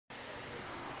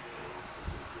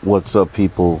What's up,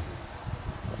 people?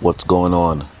 What's going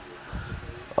on?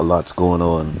 A lot's going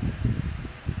on.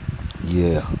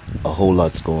 Yeah, a whole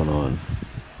lot's going on.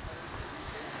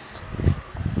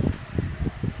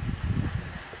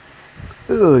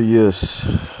 Yes.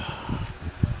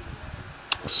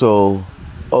 So,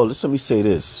 let me say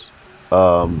this.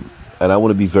 And I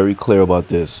want to be very clear about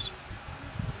this.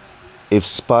 If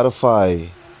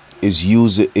Spotify is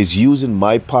using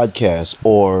my podcast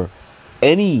or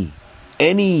any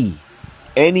any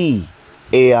any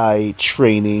AI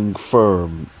training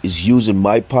firm is using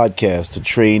my podcast to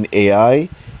train AI,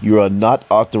 you are not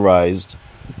authorized,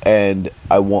 and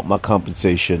I want my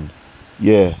compensation.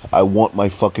 Yeah, I want my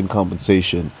fucking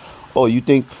compensation. Oh, you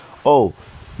think oh,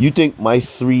 you think my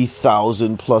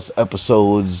 3,000 plus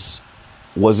episodes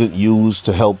wasn't used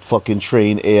to help fucking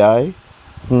train AI?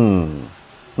 Hmm.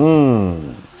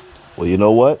 Hmm. Well, you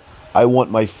know what? I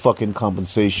want my fucking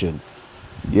compensation.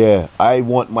 Yeah, I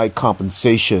want my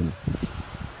compensation.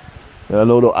 And I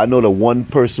know the one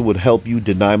person would help you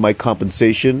deny my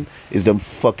compensation is them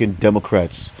fucking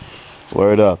Democrats.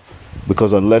 Word up.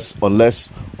 Because unless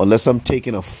I'm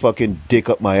taking a fucking dick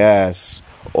up my ass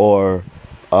or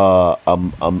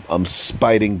I'm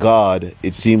spiting God,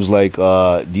 it seems like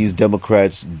these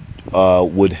Democrats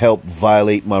would help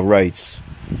violate my rights.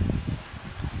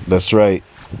 That's right.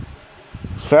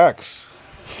 Facts.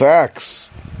 Facts.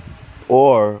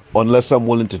 Or unless I'm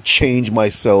willing to change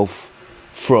myself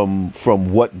from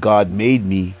what God made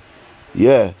me,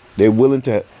 yeah, they're willing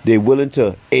to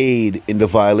aid in the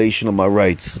violation of my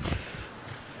rights.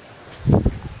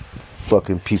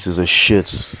 Fucking pieces of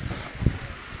shit.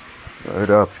 Right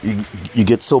up. You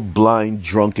get so blind,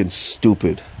 drunk, and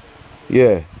stupid.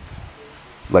 Yeah.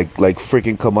 Like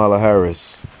freaking Kamala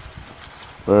Harris.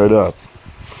 Right up.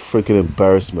 Freaking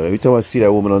embarrassment. Every time I see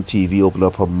that woman on TV open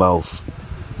up her mouth,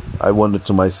 I wonder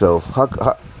to myself, how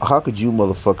could you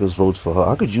motherfuckers vote for her?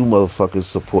 How could you motherfuckers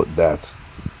support that?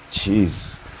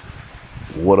 Jeez.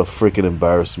 What a freaking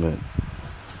embarrassment.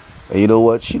 And you know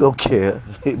what? She don't care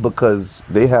because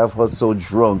they have her so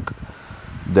drunk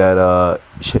that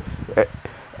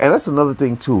and that's another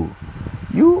thing too.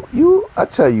 I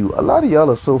tell you, a lot of y'all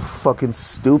are so fucking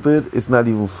stupid. It's not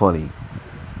even funny.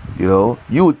 You know,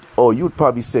 you would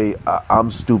probably say I'm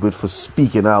stupid for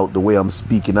speaking out the way I'm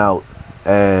speaking out,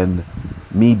 and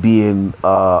me being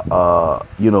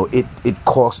it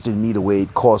costing me the way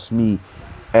it cost me,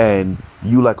 and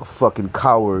you like a fucking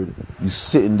coward, you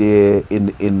sitting there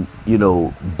in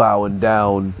bowing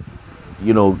down,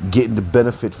 getting the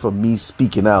benefit from me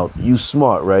speaking out. You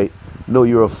smart, right? No,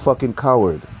 you're a fucking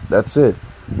coward. That's it.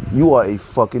 You are a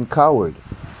fucking coward.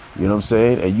 You know what I'm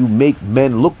saying? And you make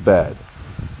men look bad.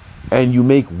 And you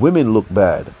make women look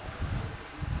bad.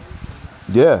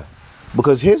 Yeah.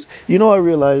 Because I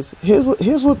realize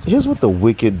here's what the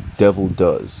wicked devil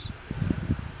does.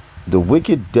 The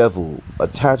wicked devil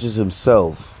attaches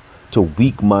himself to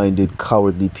weak-minded,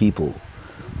 cowardly people.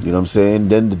 You know what I'm saying?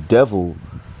 Then the devil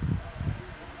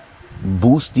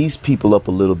boost these people up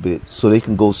a little bit so they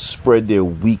can go spread their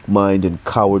weak mind and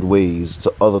coward ways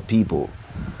to other people.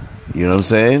 You know what I'm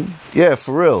saying? Yeah,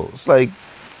 for real. It's like,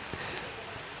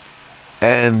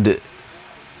 and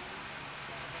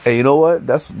you know what?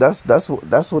 That's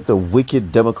what the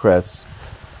wicked Democrats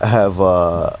have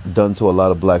done to a lot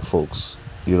of black folks.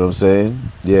 You know what I'm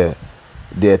saying? Yeah,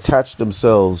 they attach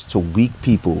themselves to weak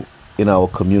people in our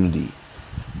community.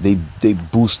 They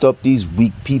boost up these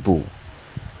weak people.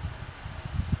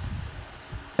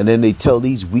 And then they tell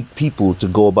these weak people to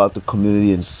go about the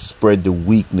community and spread the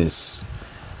weakness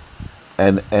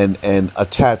and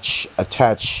attach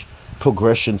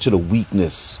progression to the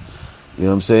weakness. You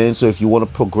know what I'm saying? So if you want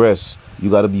to progress,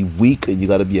 you got to be weak and you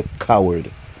got to be a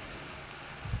coward.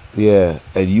 Yeah,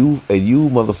 and you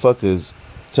motherfuckers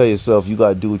tell yourself you got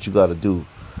to do what you got to do.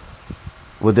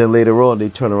 But then later on they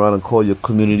turn around and call your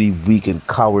community weak and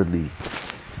cowardly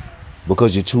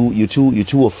because you're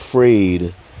too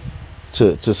afraid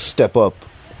to step up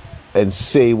and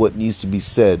say what needs to be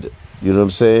said. You know what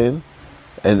I'm saying?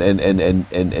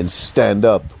 And stand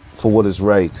up for what is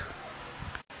right.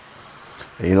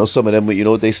 And some of them,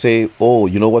 what they say? Oh,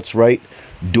 you know what's right?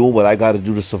 Doing what I got to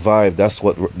do to survive. That's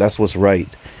what's right.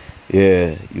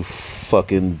 Yeah, you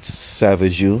fucking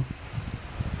savage, you.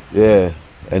 Yeah,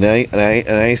 and I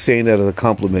ain't saying that as a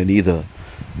compliment either.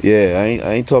 Yeah,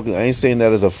 I ain't saying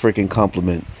that as a freaking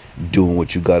compliment. Doing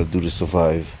what you got to do to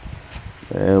survive.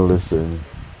 And listen,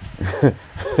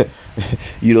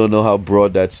 you don't know how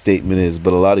broad that statement is,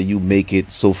 but a lot of you make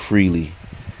it so freely.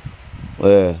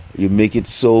 You make it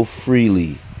so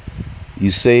freely.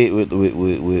 You say it with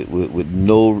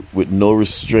no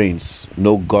restraints,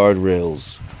 no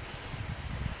guardrails.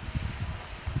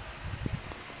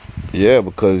 Yeah,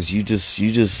 because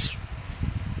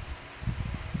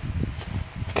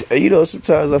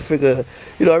sometimes I figure,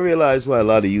 I realize why a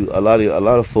lot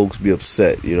of folks be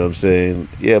upset. You know what I'm saying?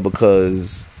 Yeah,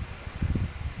 because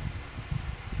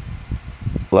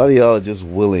a lot of y'all are just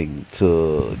willing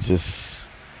to just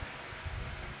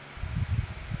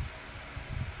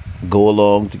go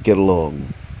along to get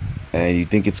along, and you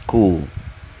think it's cool.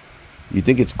 You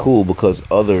think it's cool because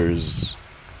others.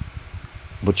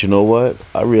 But you know what?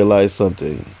 I realized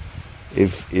something.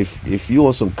 If you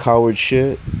on some coward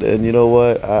shit, then you know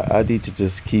what? I need to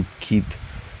just keep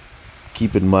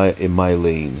in my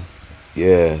lane.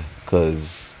 Yeah,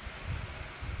 cause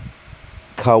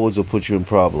cowards will put you in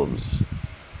problems.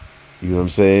 You know what I'm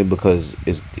saying? Because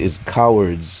it's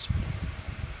cowards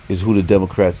is who the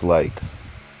Democrats like.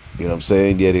 You know what I'm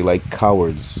saying? Yeah, they like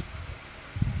cowards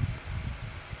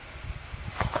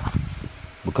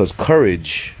because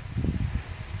courage,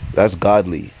 that's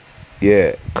godly.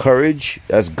 Yeah, courage,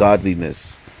 that's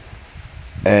godliness,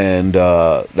 and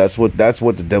that's what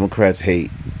the Democrats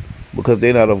hate because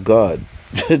they're not of God.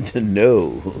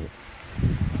 No,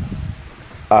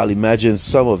 I'll imagine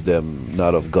some of them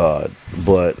not of God,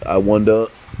 but I wonder,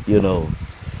 you know,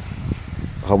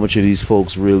 how much of these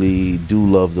folks really do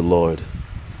love the Lord.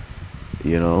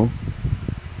 You know,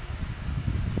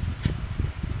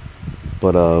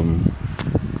 but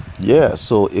yeah.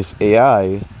 So if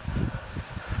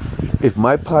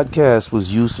my podcast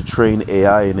was used to train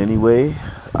AI in any way,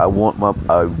 I want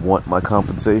my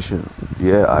compensation.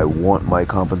 Yeah, I want my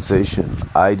compensation.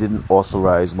 I didn't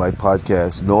authorize my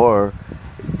podcast, nor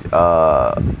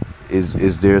uh,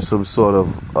 is there some sort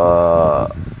of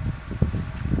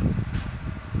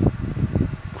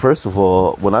first of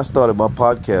all, when I started my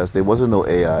podcast, there wasn't no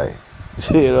AI.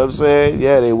 You know what I'm saying?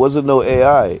 Yeah, there wasn't no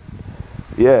AI.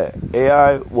 Yeah,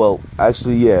 AI. Well,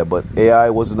 actually, yeah, but AI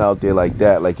wasn't out there like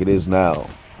that, like it is now.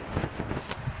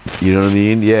 You know what I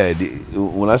mean? Yeah.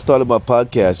 When I started my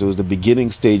podcast, it was the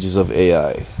beginning stages of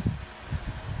AI.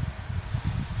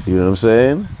 You know what I'm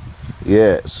saying?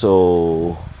 Yeah.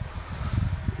 So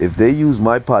if they use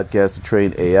my podcast to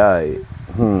train AI,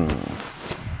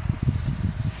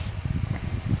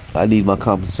 I need my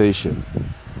compensation.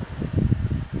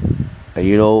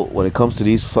 And when it comes to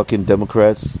these fucking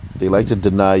Democrats, they like to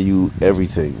deny you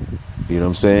everything. You know what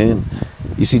I'm saying?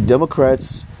 You see,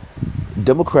 Democrats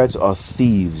are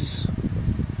thieves.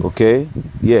 Okay?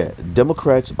 Yeah,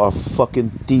 Democrats are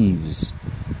fucking thieves.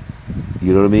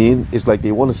 You know what I mean? It's like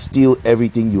they want to steal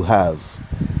everything you have.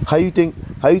 How you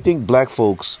think black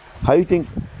folks, how you think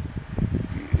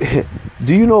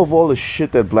do you know of all the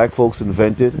shit that black folks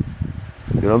invented?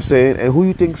 You know what I'm saying? And who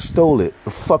you think stole it?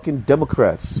 The fucking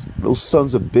Democrats. Those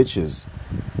sons of bitches.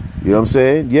 You know what I'm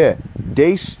saying? Yeah.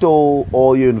 They stole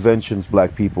all your inventions,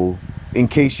 black people, in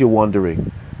case you're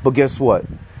wondering. But guess what?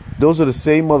 Those are the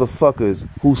same motherfuckers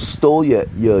who stole your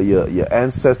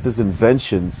ancestors'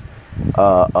 inventions,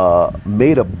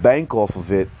 made a bank off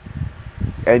of it,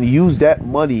 and used that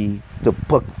money to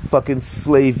fucking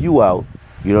slave you out.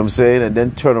 You know what I'm saying? And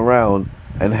then turn around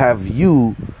and have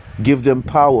you give them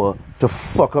power to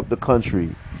fuck up the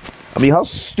country. I mean, how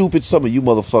stupid some of you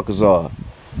motherfuckers are.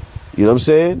 You know what I'm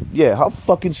saying? Yeah, how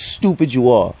fucking stupid you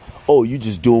are. Oh, you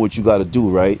just doing what you gotta do,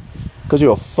 right? Because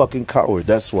you're a fucking coward,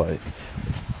 that's why.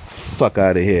 Fuck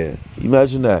out of here.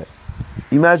 Imagine that.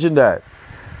 Imagine that.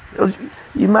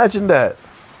 Imagine that.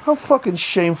 How fucking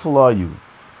shameful are you?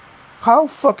 How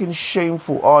fucking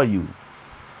shameful are you?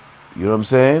 You know what I'm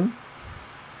saying?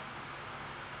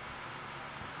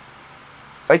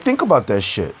 I think about that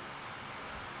shit.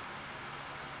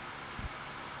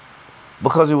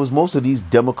 Because it was most of these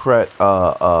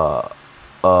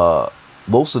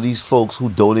most of these folks who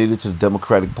donated to the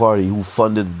Democratic Party, who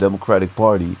funded the Democratic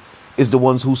Party, is the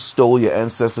ones who stole your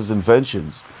ancestors'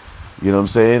 inventions. You know what I'm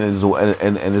saying?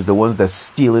 And is the ones that's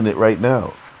stealing it right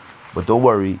now. But don't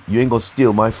worry, you ain't gonna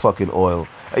steal my fucking oil.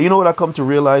 And you know what I come to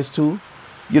realize too?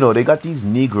 They got these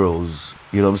Negroes,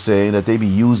 you know what I'm saying, that they be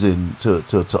using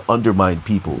to undermine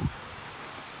people.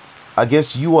 I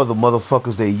guess you are the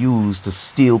motherfuckers they use to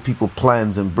steal people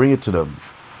plans and bring it to them.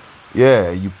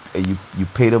 Yeah, you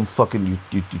pay them fucking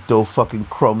you throw fucking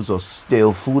crumbs or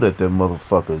stale food at them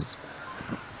motherfuckers.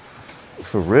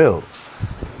 For real.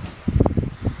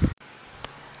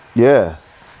 Yeah.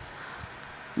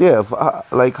 Yeah,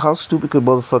 like how stupid could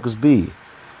motherfuckers be?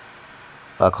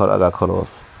 I got cut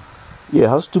off. Yeah,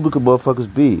 how stupid could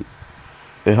motherfuckers be?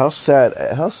 And how sad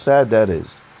that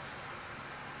is.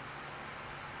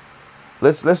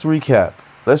 Let's recap.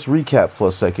 Let's recap for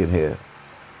a second here.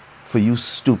 For you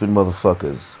stupid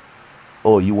motherfuckers.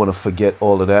 Oh, you want to forget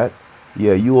all of that?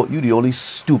 Yeah, you the only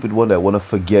stupid one that want to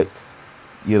forget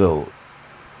you know,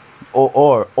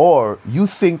 or you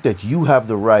think that you have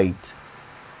the right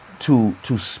to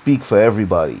speak for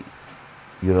everybody.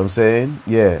 You know what I'm saying?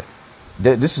 Yeah.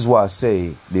 This is why I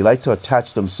say they like to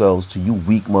attach themselves to you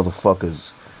weak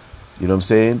motherfuckers. You know what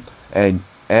I'm saying?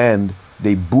 And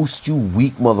they boost you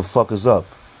weak motherfuckers up.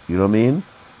 You know what I mean?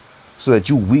 So that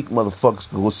you weak motherfuckers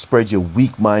can go spread your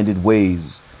weak-minded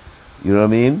ways. You know what I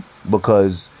mean?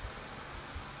 Because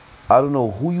I don't know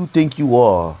who you think you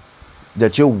are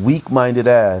that your weak-minded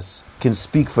ass can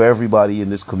speak for everybody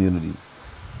in this community.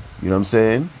 You know what I'm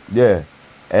saying? Yeah.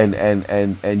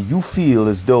 And you feel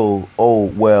as though, oh,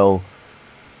 well,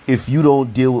 if you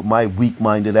don't deal with my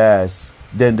weak-minded ass,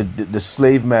 then the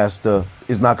slave master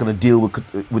is not going to deal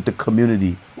with the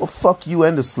community. Well, fuck you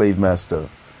and the slave master.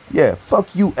 Yeah,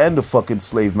 fuck you and the fucking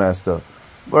slave master.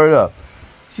 Word up.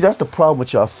 See, that's the problem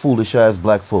with y'all foolish ass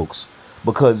black folks.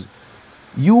 Because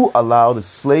you allow the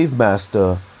slave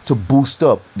master to boost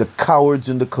up the cowards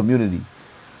in the community.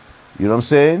 You know what I'm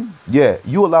saying? Yeah,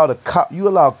 you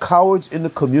allow cowards in the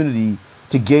community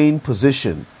to gain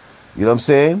position. You know what I'm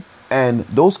saying? And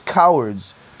those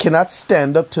cowards cannot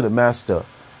stand up to the master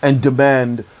and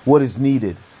demand what is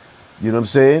needed. You know what I'm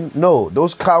saying? No,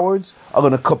 those cowards are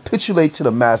going to capitulate to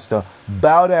the master,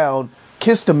 bow down,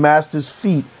 kiss the master's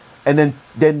feet, and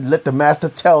then let the master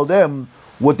tell them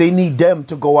what they need them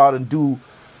to go out and do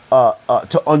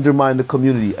to undermine the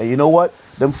community. And you know what?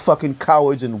 Them fucking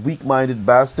cowards and weak-minded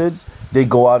bastards, they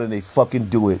go out and they fucking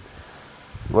do it.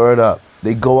 Word up.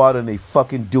 They go out and they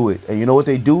fucking do it. And you know what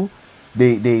they do?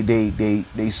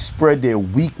 They spread their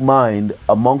weak mind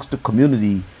amongst the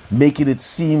community, making it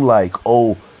seem like,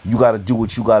 oh, you got to do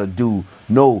what you got to do.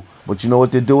 No, but you know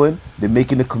what they're doing? They're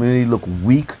making the community look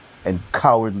weak and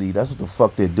cowardly. That's what the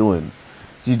fuck they're doing.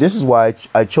 See, this is why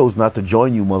I chose not to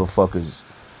join you motherfuckers.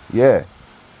 Yeah.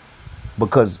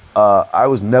 Because I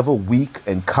was never weak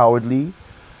and cowardly.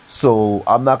 So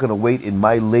I'm not going to wait in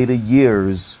my later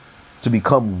years to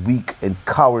become weak and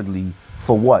cowardly.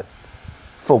 For what?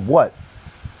 For what?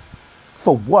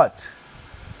 For what?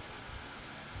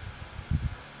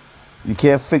 You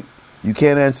can't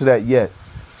answer that yet.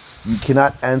 You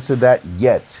cannot answer that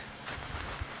yet.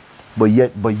 But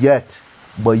yet,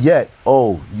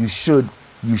 oh, you should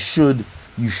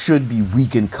be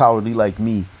weak and cowardly like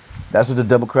me. That's what the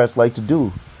Democrats like to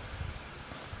do.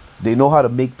 They know how to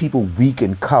make people weak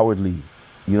and cowardly.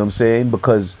 You know what I'm saying?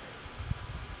 Because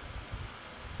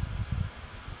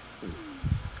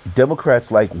Democrats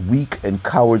like weak and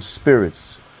coward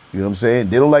spirits. You know what I'm saying?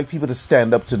 They don't like people to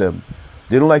stand up to them.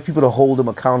 They don't like people to hold them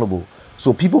accountable.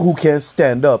 So people who can't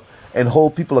stand up and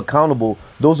hold people accountable,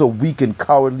 those are weak and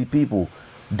cowardly people.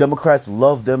 Democrats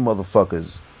love them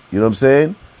motherfuckers. You know what I'm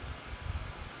saying?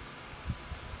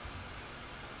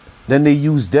 Then they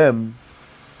use them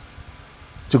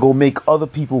to go make other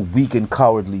people weak and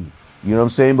cowardly. You know what I'm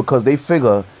saying? Because they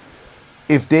figure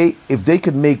if they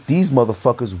could make these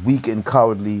motherfuckers weak and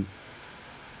cowardly,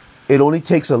 it only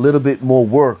takes a little bit more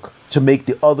work to make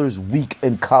the others weak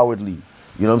and cowardly.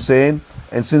 You know what I'm saying?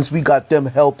 And since we got them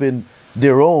helping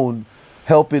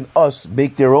us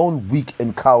make their own weak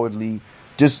and cowardly,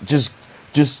 just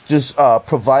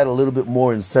provide a little bit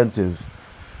more incentive.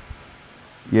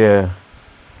 Yeah.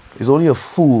 It's only a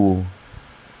fool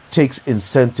takes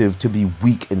incentive to be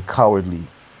weak and cowardly.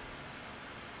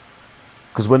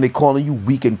 Because when they calling you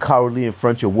weak and cowardly in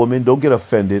front of your woman, don't get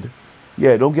offended.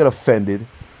 Yeah, don't get offended.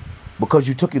 Because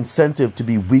you took incentive to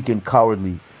be weak and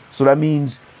cowardly. So that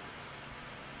means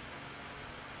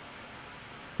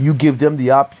you give them the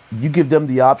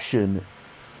option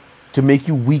to make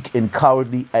you weak and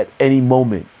cowardly at any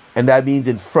moment. And that means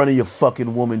in front of your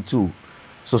fucking woman too.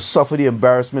 So suffer the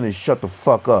embarrassment and shut the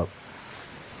fuck up.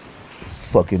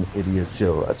 Fucking idiots,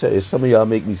 yo. I tell you, some of y'all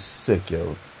make me sick,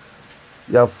 yo.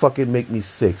 Y'all fucking make me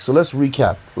sick. So let's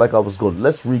recap. Like I was going,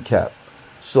 let's recap.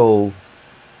 So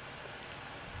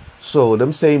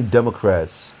them same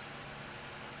Democrats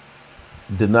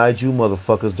denied you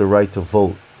motherfuckers the right to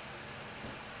vote.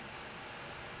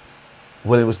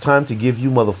 When it was time to give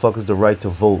you motherfuckers the right to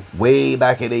vote, way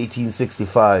back in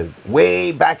 1865.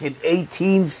 Way back in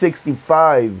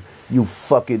 1865, you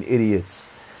fucking idiots.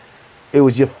 It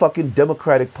was your fucking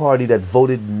Democratic Party that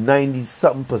voted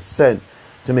 90-something%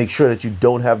 to make sure that you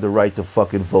don't have the right to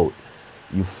fucking vote.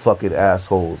 You fucking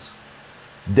assholes.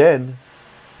 Then,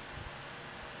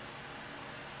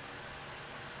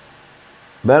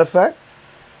 matter of fact,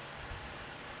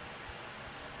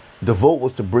 the vote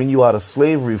was to bring you out of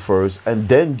slavery first and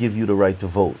then give you the right to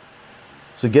vote.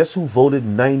 So guess who voted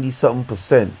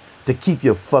 90-something% to keep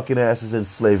your fucking asses in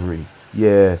slavery?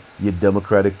 Yeah, your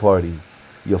Democratic Party.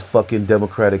 Your fucking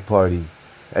Democratic Party.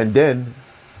 And then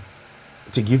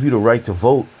to give you the right to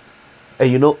vote.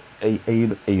 And you know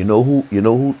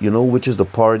which is the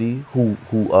party who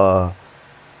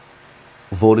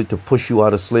voted to push you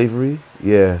out of slavery?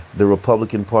 Yeah, the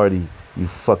Republican Party. You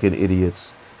fucking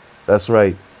idiots. That's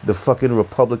right, the fucking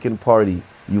Republican Party.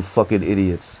 You fucking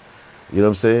idiots. You know what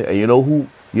I'm saying? And you know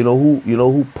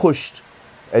who pushed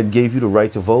and gave you the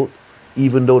right to vote,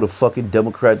 even though the fucking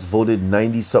Democrats voted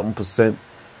 90 something percent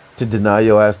to deny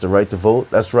your ass the right to vote.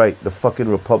 That's right, the fucking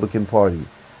Republican Party.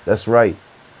 That's right.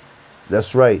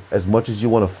 That's right. As much as you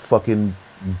want to fucking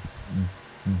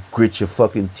grit your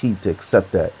fucking teeth to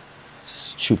accept that.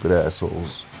 Stupid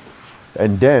assholes.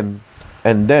 And then,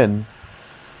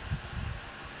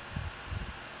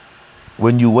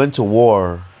 when you went to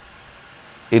war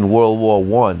in World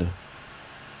War I,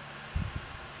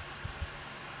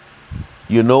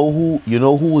 you know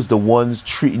who was the ones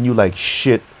treating you like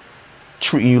shit,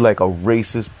 treating you like a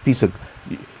racist piece of.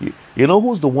 You know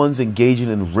who's the ones engaging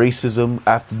in racism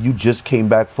after you just came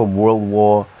back from World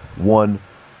War I,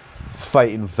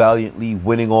 fighting valiantly,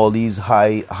 winning all these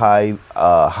high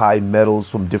medals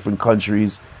from different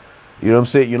countries. You know what I'm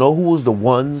saying? You know who was the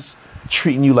ones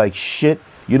treating you like shit?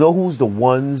 You know who's the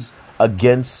ones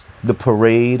against the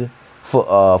parade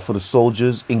for the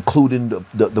soldiers, including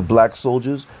the black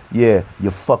soldiers? Yeah,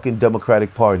 your fucking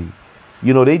Democratic Party.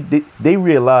 You know, they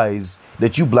realized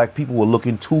that you black people were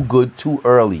looking too good too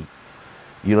early.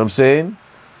 You know what I'm saying?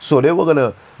 So they were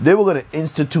gonna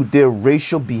institute their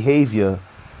racial behavior,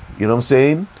 you know what I'm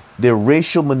saying? Their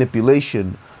racial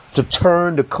manipulation to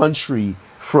turn the country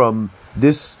from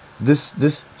this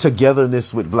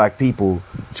togetherness with black people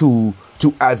to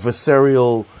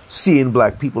adversarial, seeing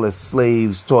black people as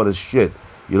slaves, taught as shit.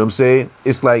 You know what I'm saying?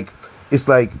 It's like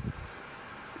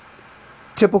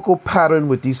typical pattern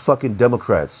with these fucking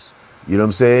Democrats. You know what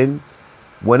I'm saying?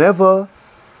 Whenever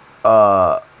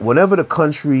the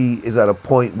country is at a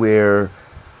point where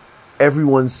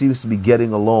everyone seems to be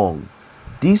getting along,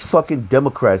 these fucking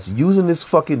Democrats using this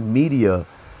fucking media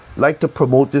like to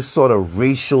promote this sort of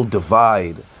racial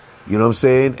divide. You know what I'm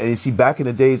saying? And you see, back in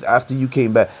the days after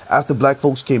black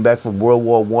folks came back from World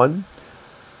War I,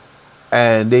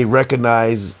 and they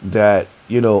recognized that,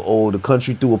 the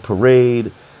country threw a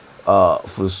parade for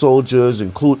the soldiers,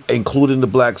 including the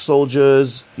black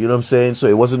soldiers. You know what I'm saying? So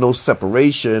it wasn't no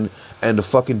separation, and the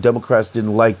fucking Democrats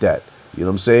didn't like that. You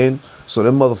know what I'm saying? So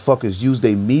them motherfuckers used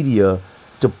their media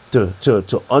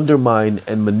to undermine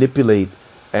and manipulate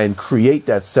and create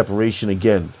that separation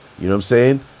again. You know what I'm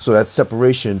saying? So that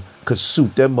separation could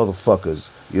suit them motherfuckers.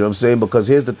 You know what I'm saying? Because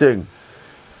here's the thing.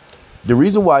 The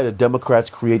reason why the Democrats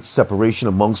create separation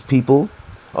amongst people,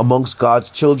 amongst God's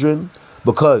children,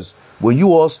 because when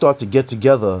you all start to get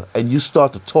together and you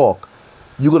start to talk,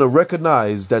 you're going to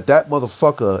recognize that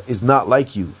motherfucker is not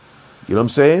like you. You know what I'm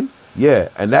saying? Yeah.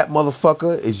 And that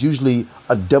motherfucker is usually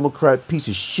a Democrat piece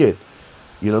of shit.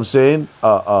 You know what I'm saying?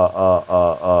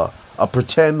 A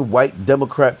pretend white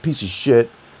Democrat piece of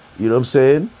shit. You know what I'm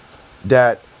saying?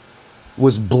 That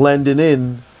was blending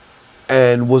in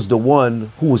and was the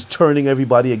one who was turning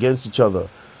everybody against each other.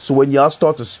 So when y'all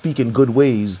start to speak in good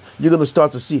ways, you're going to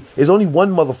start to see there's only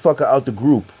one motherfucker out the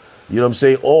group. You know what I'm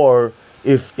saying? Or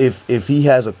if he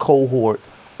has a cohort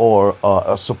or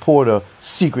a supporter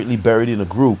secretly buried in a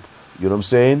group, you know what I'm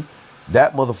saying?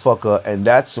 That motherfucker and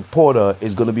that supporter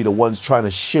is going to be the ones trying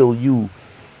to shill you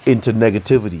into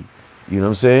negativity. You know what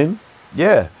I'm saying?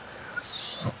 Yeah.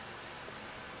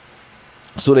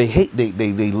 So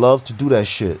they love to do that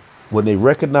shit. When they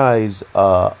recognize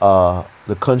the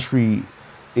country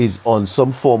is on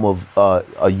some form of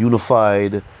a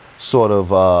unified sort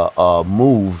of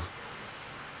move,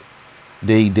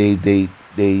 they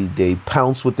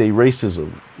pounce with their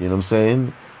racism. You know what I'm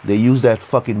saying? They use that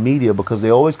fucking media because they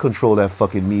always control that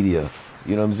fucking media.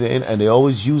 You know what I'm saying? And they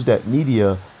always use that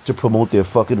media to promote their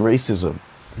fucking racism.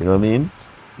 You know what I mean?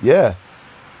 Yeah.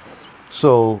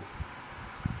 So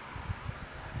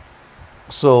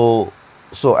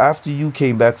after you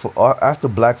came back after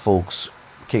black folks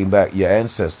came back, your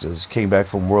ancestors came back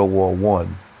from World War I,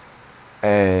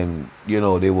 and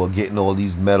they were getting all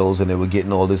these medals and they were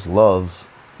getting all this love.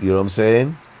 You know what I'm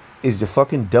saying? It's the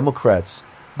fucking Democrats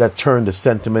that turned the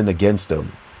sentiment against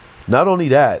them. Not only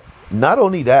that,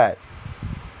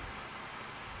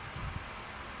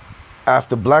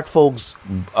 after black folks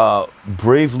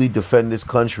bravely defend this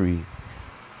country,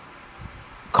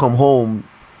 come home,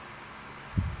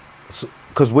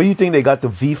 because where you think they got the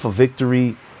V for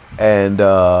victory, and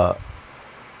where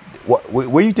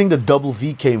you think the double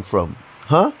V came from?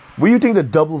 Huh? Where you think the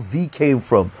double V came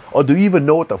from? Or do you even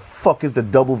know what the fuck is the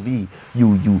double V?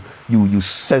 You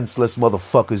senseless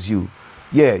motherfuckers, you.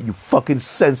 Yeah, you fucking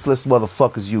senseless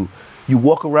motherfuckers, you. You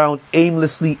walk around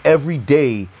aimlessly every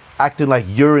day acting like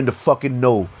you're in the fucking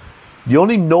know. The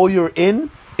only know you're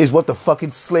in is what the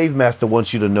fucking slave master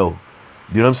wants you to know.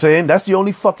 You know what I'm saying? That's the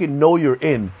only fucking know you're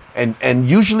in. And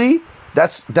usually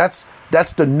that's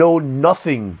the know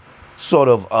nothing sort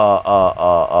of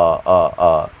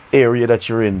area that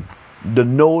you're in. The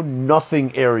know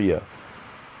nothing area.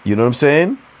 You know what I'm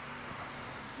saying?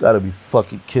 Gotta be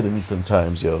fucking kidding me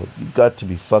sometimes, yo. You got to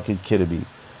be fucking kidding me.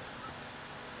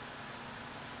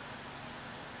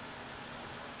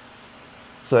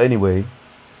 So anyway,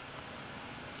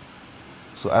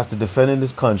 so after defending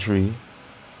this country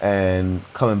and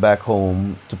coming back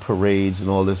home to parades and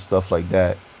all this stuff like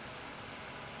that,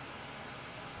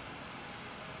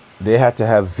 they had to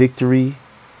have victory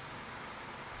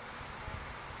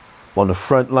on the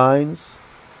front lines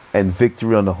and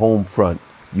victory on the home front.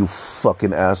 You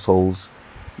fucking assholes.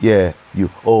 Yeah, you.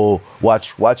 Oh,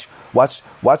 watch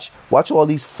all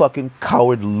these fucking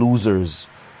coward losers.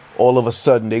 All of a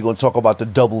sudden, they gonna talk about the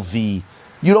double V.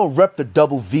 You don't rep the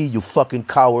double V, you fucking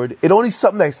coward. It only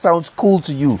something that sounds cool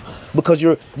to you because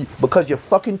you're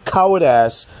fucking coward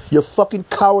ass. Your fucking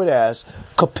coward ass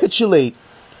capitulate,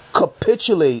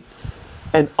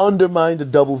 and undermine the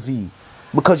double V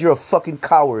because you're a fucking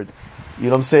coward. You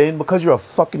know what I'm saying? Because you're a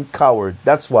fucking coward.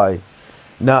 That's why.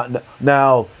 Now,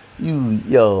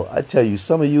 I tell you,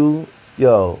 some of you,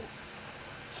 you're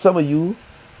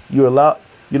allowed.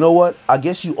 You know what? I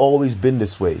guess you always been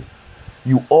this way.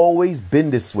 You always been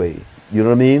this way. You know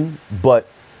what I mean? But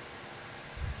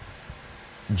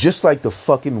just like the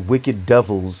fucking wicked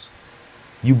devils,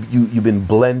 you've been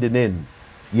blending in.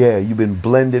 Yeah, you've been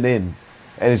blending in.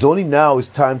 And it's only now it's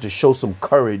time to show some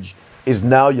courage. Is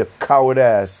now your coward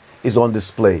ass is on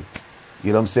display.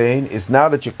 You know what I'm saying? It's now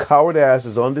that your coward ass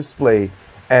is on display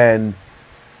and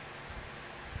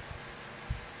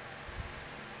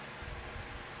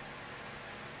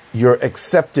your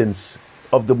acceptance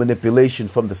of the manipulation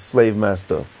from the slave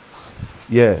master.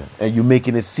 Yeah, and you're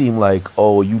making it seem like,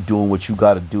 oh, you doing what you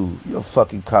gotta do. You're a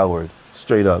fucking coward.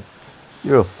 Straight up.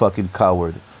 You're a fucking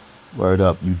coward. Word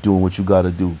up. You doing what you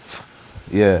gotta do.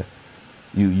 Yeah.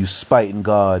 You spiting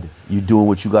God. You doing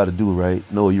what you gotta do, right?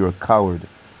 No, you're a coward.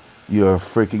 You're a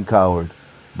freaking coward.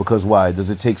 Because why? Does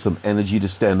it take some energy to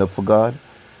stand up for God?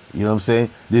 You know what I'm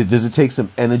saying? Does it take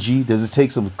some energy? Does it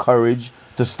take some courage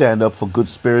to stand up for good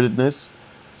spiritedness?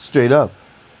 Straight up.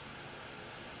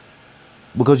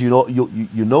 Because you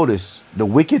notice the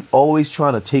wicked always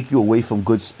trying to take you away from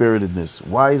good spiritedness.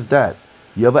 Why is that?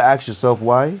 You ever ask yourself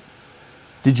why?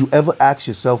 Did you ever ask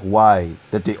yourself why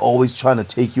that they always trying to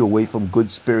take you away from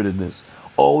good spiritedness?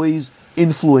 Always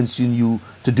influencing you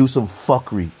to do some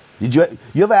fuckery. Did you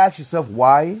ever ask yourself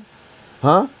why?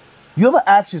 Huh? You ever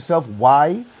ask yourself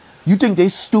why? You think they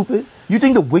stupid? You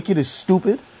think the wicked is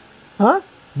stupid? Huh?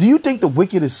 Do you think the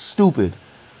wicked is stupid?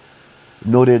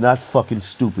 No, they're not fucking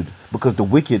stupid. Because the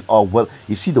wicked are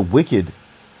you see, the wicked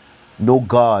know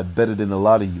God better than a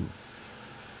lot of you.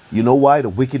 You know why the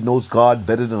wicked knows God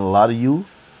better than a lot of you?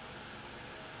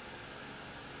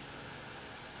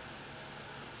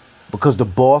 Because the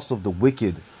boss of the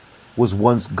wicked was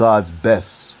once God's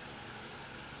best.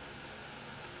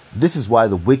 This is why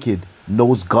the wicked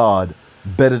knows God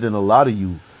better than a lot of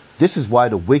you. This is why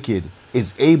the wicked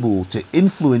is able to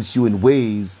influence you in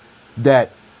ways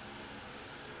that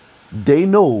they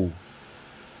know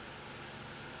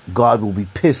God will be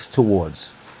pissed towards.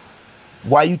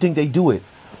 Why you think they do it?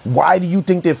 Why do you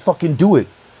think they fucking do it?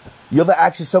 You ever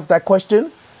ask yourself that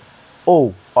question?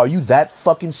 Oh, are you that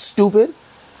fucking stupid?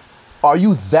 Are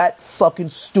you that fucking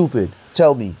stupid?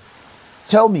 Tell me.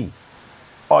 Tell me.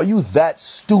 Are you that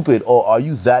stupid or are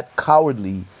you that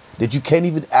cowardly that you can't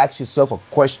even ask yourself a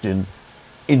question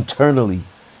internally?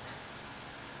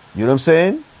 You know what I'm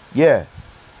saying? Yeah.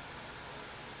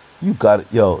 You got it.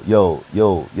 Yo,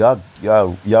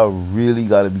 y'all really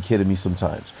gotta be kidding me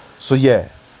sometimes. So yeah,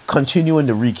 continuing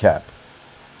the recap.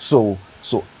 So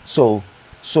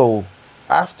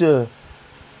after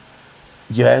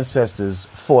your ancestors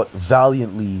fought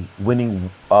valiantly,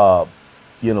 winning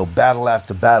battle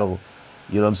after battle,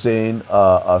 you know what I'm saying?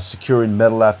 Securing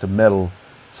medal after medal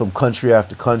from country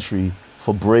after country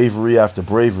for bravery after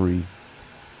bravery.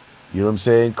 You know what I'm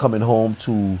saying? Coming home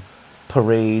to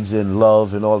parades and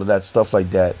love and all of that stuff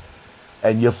like that.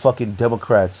 And your fucking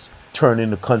Democrats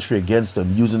turning the country against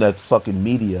them using that fucking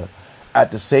media.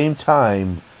 At the same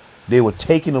time, they were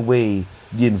taking away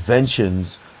the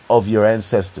inventions of your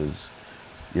ancestors.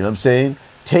 You know what I'm saying?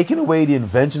 Taking away the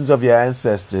inventions of your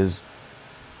ancestors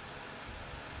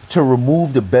to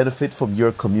remove the benefit from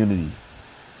your community.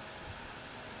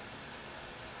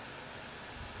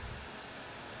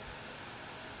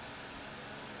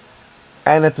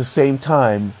 and at the same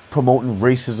time promoting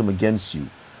racism against you,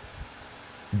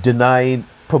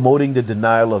 promoting the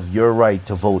denial of your right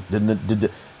to vote,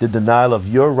 the denial of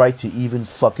your right to even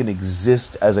fucking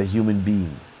exist as a human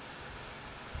being.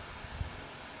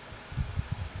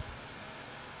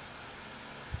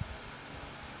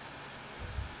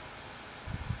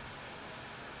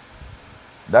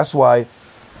 That's why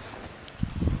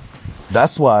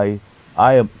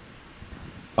I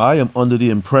am under the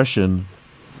impression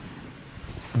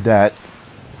that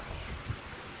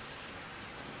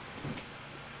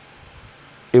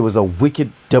it was a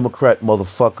wicked Democrat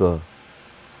motherfucker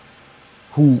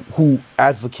who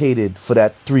advocated for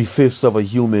that 3/5 of a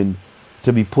human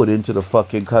to be put into the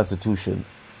fucking Constitution.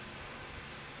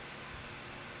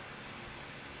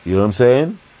 You know what I'm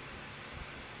saying?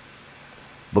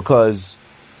 Because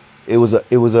it was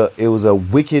a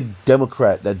wicked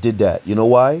Democrat that did that. You know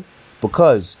why?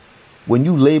 Because when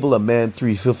you label a man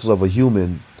 3/5 of a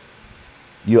human,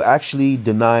 you're actually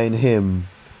denying him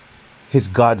his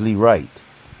godly right.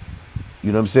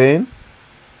 You know what I'm saying?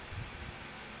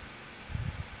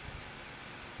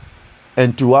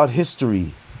 And throughout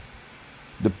history,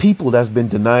 the people that's been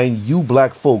denying you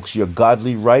black folks your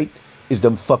godly right is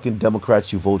them fucking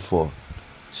Democrats you vote for.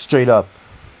 Straight up.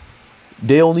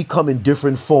 They only come in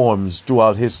different forms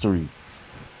throughout history.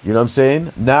 You know what I'm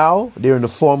saying? Now, they're in the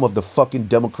form of the fucking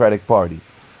Democratic Party.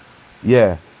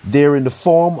 Yeah, they're in the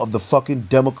form of the fucking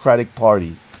Democratic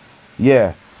Party.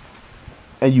 Yeah.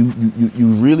 And you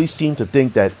really seem to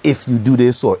think that if you do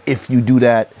this or if you do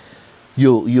that,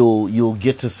 you'll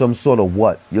get to some sort of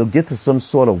what? You'll get to some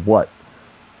sort of what?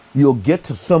 You'll get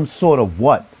to some sort of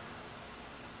what?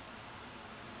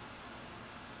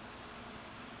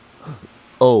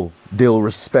 Oh, they'll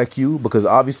respect you, because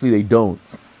obviously they don't.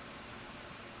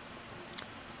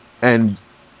 And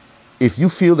if you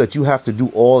feel that you have to do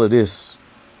all of this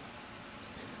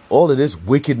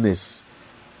wickedness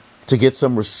to get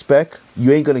some respect,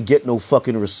 you ain't gonna get no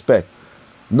fucking respect.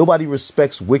 Nobody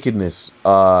respects wickedness,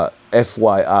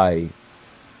 FYI.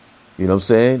 You know what I'm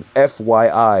saying?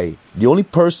 FYI. The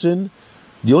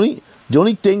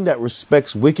only thing that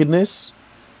respects wickedness,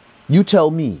 you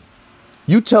tell me.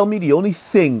 You tell me the only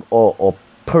thing or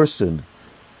person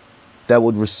that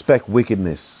would respect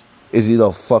wickedness is either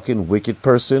a fucking wicked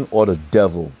person or the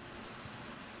devil.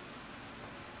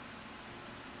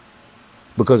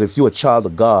 Because if you're a child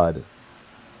of God,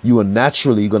 you are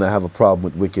naturally going to have a problem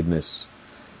with wickedness.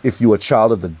 If you're a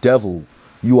child of the devil,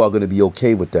 you are going to be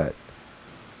okay with that.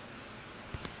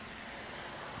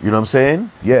 You know what I'm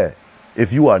saying? Yeah.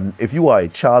 If you are a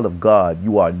child of God,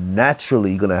 you are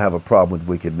naturally going to have a problem with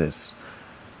wickedness.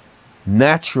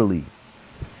 Naturally.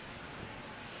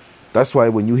 That's why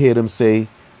when you hear them say,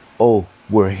 oh,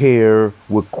 we're here,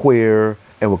 we're queer,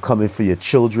 and we're coming for your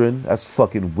children, that's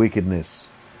fucking wickedness.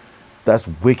 That's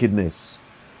wickedness.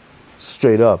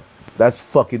 Straight up. That's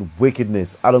fucking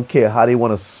wickedness. I don't care how they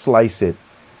want to slice it.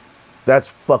 That's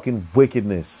fucking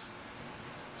wickedness.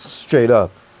 Straight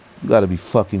up. You gotta be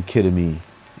fucking kidding me.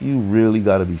 You really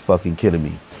gotta be fucking kidding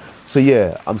me. So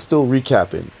yeah, I'm still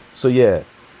recapping. So yeah.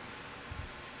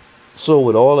 So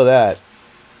with all of that,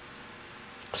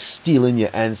 stealing your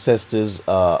ancestors'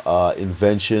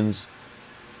 inventions,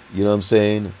 you know what I'm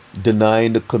saying?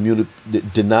 Denying the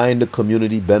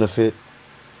community benefit,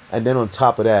 and then on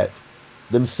top of that,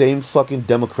 them same fucking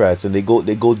Democrats, and they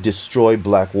go destroy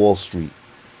Black Wall Street.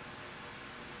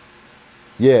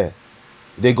 Yeah,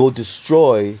 they go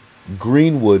destroy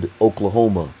Greenwood,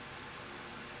 Oklahoma,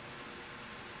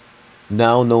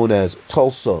 now known as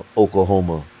Tulsa,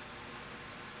 Oklahoma.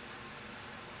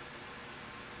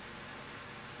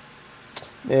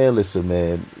 Man, listen,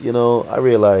 man. You know, I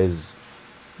realize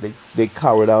they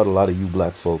cowered out a lot of you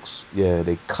black folks. Yeah,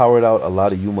 they cowered out a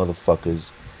lot of you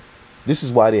motherfuckers. This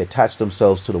is why they attach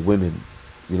themselves to the women.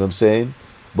 You know what I'm saying?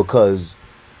 Because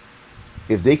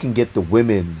if they can get the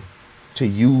women to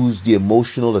use the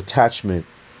emotional attachment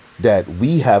that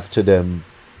we have to them.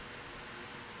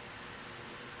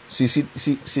 See,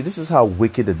 this is how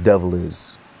wicked the devil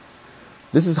is.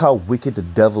 This is how wicked the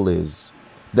devil is.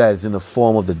 That is in the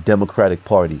form of the Democratic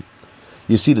Party.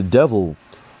 You see, the devil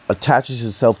attaches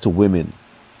himself to women,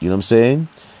 you know what I'm saying?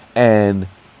 And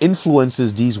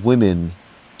influences these women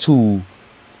to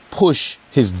push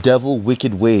his devil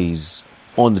wicked ways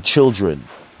on the children,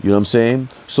 you know what I'm saying?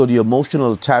 So the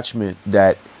emotional attachment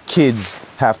that kids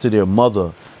have to their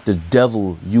mother, the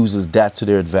devil uses that to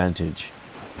their advantage.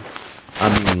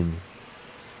 I mean,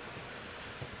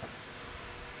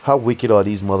 how wicked are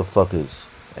these motherfuckers?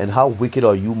 And how wicked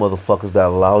are you motherfuckers that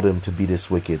allow them to be this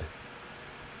wicked?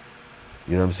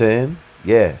 You know what I'm saying?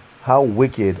 Yeah. How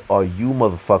wicked are you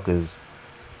motherfuckers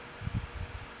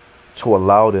to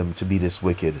allow them to be this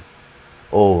wicked.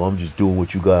 Oh, I'm just doing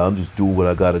what you got. I'm just doing what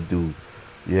I gotta do.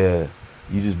 Yeah,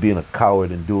 you just being a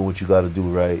coward and doing what you gotta do,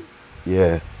 right?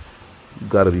 Yeah, you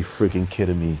gotta be freaking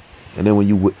kidding me. And then when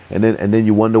you and then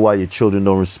you wonder why your children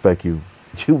don't respect you.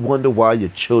 You wonder why your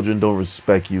children don't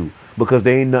respect you because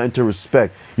they ain't nothing to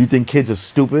respect. You think kids are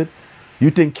stupid?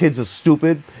 You think kids are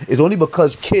stupid? It's only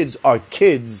because kids are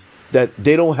kids that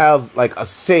they don't have like a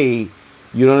say.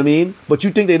 You know what I mean? But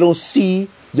you think they don't see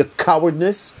your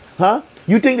cowardness? Huh?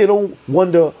 You think they don't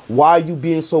wonder why you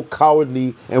being so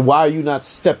cowardly and why are you not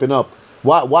stepping up?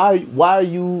 Why are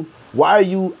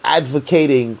you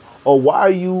advocating or why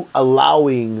are you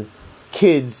allowing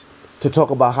kids to talk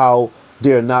about how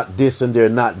they're not this and they're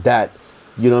not that?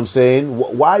 You know what I'm saying?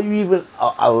 Why are you even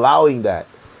allowing that?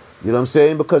 You know what I'm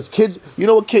saying? Because kids, you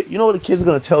know what the kids are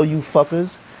gonna tell you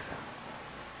fuckers?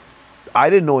 I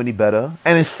didn't know any better.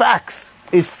 And it's facts.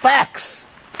 It's facts.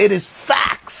 It is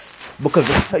facts. Because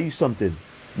let me tell you something.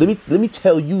 Let me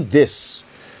tell you this.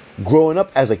 Growing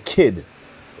up as a kid,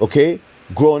 okay?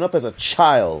 Growing up as a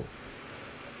child,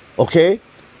 okay?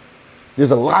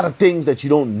 There's a lot of things that you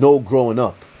don't know growing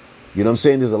up. You know what I'm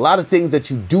saying? There's a lot of things that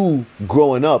you do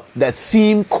growing up that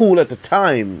seem cool at the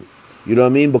time. You know what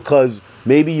I mean? Because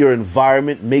maybe your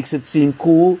environment makes it seem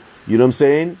cool. You know what I'm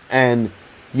saying? And,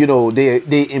 you know,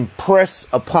 they impress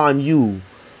upon you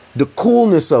the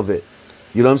coolness of it.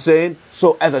 You know what I'm saying?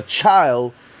 So as a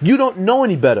child, you don't know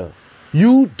any better.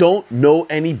 You don't know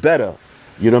any better.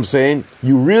 You know what I'm saying?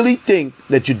 You really think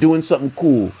that you're doing something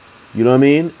cool. You know what I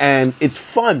mean? And it's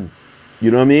fun.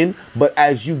 You know what I mean? But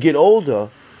as you get older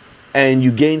and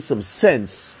you gain some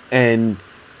sense and,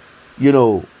 you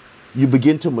know, you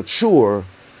begin to mature,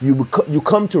 you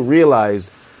come to realize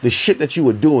the shit that you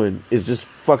were doing is just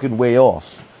fucking way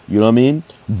off. You know what I mean?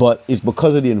 But it's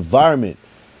because of the environment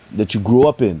that you grew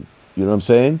up in. You know what I'm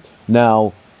saying?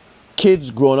 Now,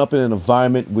 kids growing up in an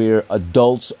environment where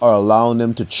adults are allowing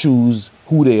them to choose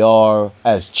who they are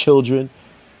as children,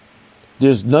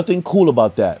 there's nothing cool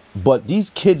about that. But these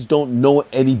kids don't know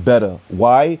any better.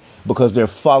 Why? Because they're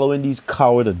following these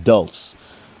coward adults.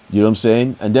 You know what I'm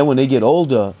saying? And then when they get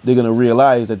older, they're going to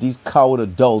realize that these coward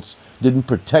adults didn't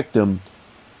protect them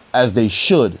as they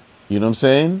should. You know what I'm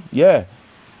saying? Yeah.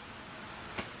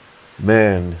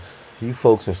 Man, you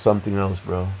folks are something else,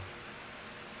 bro.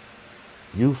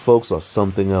 You folks are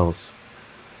something else.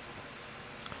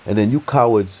 And then you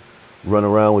cowards run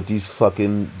around with these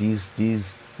fucking, these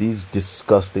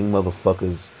disgusting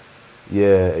motherfuckers.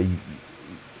 Yeah.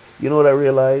 You know what I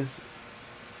realize?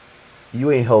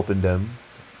 You ain't helping them.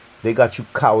 They got you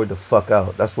cowered the fuck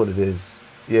out. That's what it is.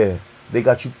 Yeah. They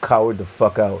got you cowered the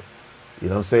fuck out. You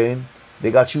know what I'm saying?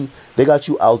 They got you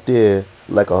out there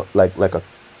like a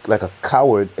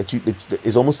coward.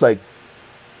 It's almost like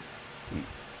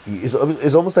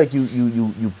it's almost like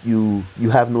you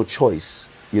have no choice.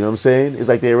 You know what I'm saying? It's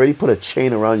like they already put a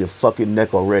chain around your fucking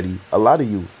neck already. A lot of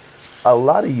you,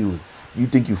 you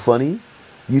think you funny?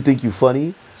 You think you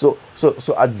funny? So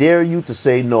I dare you to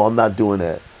say no. I'm not doing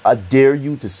that. I dare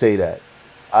you to say that.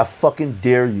 I fucking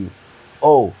dare you.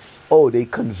 Oh, they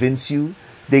convince you.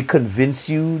 They convince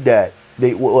you that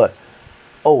they what?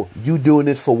 Oh, you doing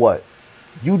it for what?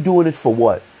 You doing it for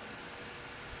what?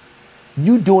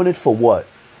 You doing it for what?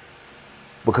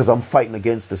 Because I'm fighting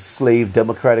against the slave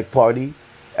Democratic Party,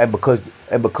 and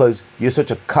because you're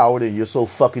such a coward and you're so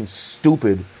fucking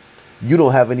stupid, you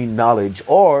don't have any knowledge,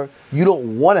 or you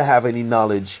don't want to have any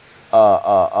knowledge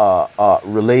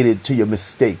related to your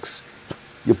mistakes,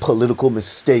 your political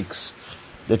mistakes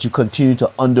that you continue to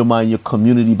undermine your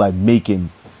community by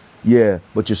making. Yeah,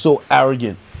 but you're so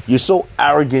arrogant. You're so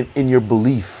arrogant in your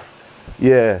belief.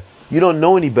 Yeah, you don't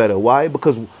know any better. Why?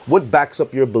 Because what backs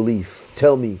up your belief?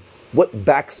 Tell me. What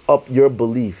backs up your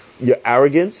belief? Your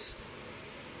arrogance?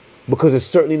 Because it's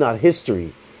certainly not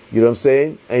history. You know what I'm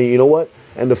saying? And you know what?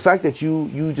 And the fact that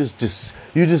you just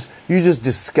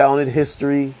discounted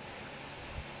history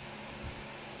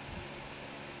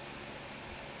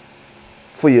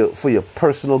for your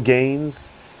personal gains,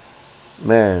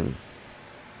 man.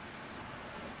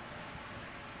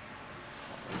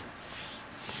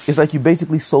 It's like you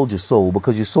basically sold your soul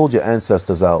because you sold your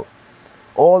ancestors out.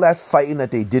 All that fighting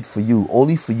that they did for you,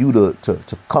 only for you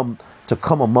to come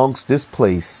amongst this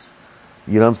place,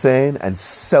 you know what I'm saying, and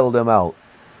sell them out.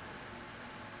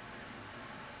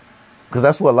 Because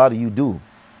that's what a lot of you do.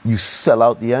 You sell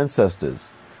out the ancestors.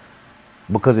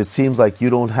 Because it seems like you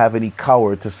don't have any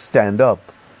power to stand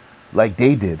up like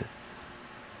they did.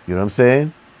 You know what I'm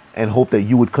saying? And hope that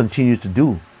you would continue to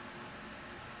do.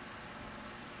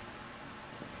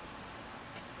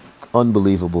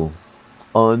 Unbelievable.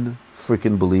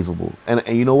 Unfreaking believable. And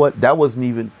you know what? That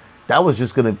wasn't that was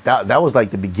just gonna that was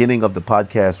like the beginning of the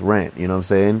podcast rant. You know what I'm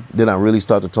saying? Then I really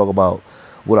start to talk about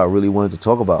what I really wanted to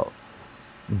talk about.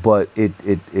 But it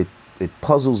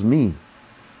puzzles me.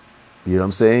 You know what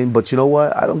I'm saying? But you know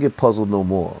what? I don't get puzzled no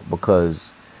more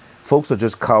because folks are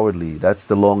just cowardly. That's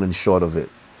the long and short of it.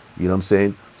 You know what I'm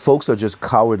saying? Folks are just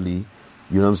cowardly.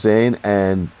 You know what I'm saying?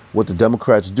 And what the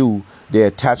Democrats do, they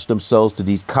attach themselves to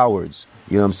these cowards.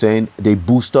 You know what I'm saying? They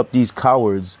boost up these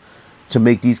cowards to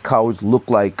make these cowards look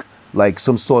like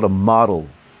some sort of model.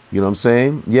 You know what I'm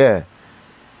saying? Yeah.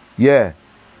 Yeah.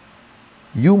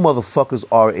 You motherfuckers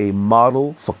are a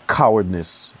model for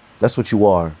cowardness. That's what you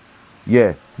are.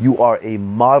 Yeah. You are a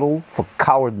model for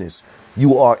cowardness.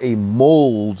 You are a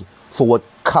mold for what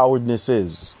cowardness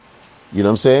is. You know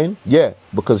what I'm saying? Yeah.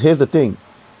 Because here's the thing.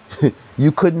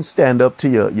 You couldn't stand up to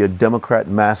your Democrat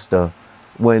master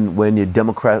when your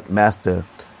Democrat master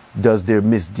does their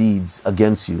misdeeds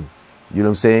against you. You know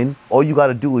what I'm saying? All you got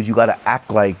to do is you got to act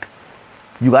like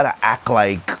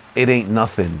it ain't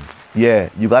nothing. Yeah,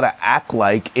 you got to act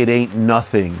like it ain't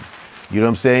nothing. You know what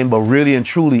I'm saying? But really and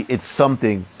truly, it's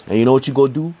something. And you know what you go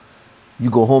do? You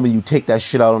go home and you take that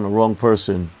shit out on the wrong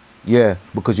person. Yeah,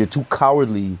 because you're too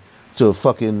cowardly to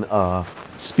fucking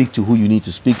speak to who you need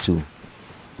to speak to.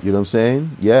 You know what I'm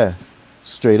saying? Yeah,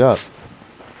 straight up.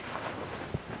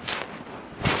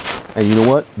 And you know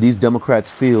what? These Democrats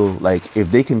feel like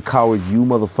if they can coward you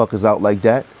motherfuckers out like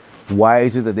that, why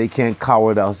is it that they can't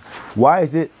coward us? Why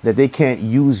is it that they can't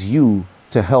use you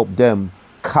to help them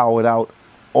coward out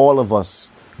all of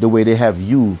us the way they have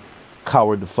you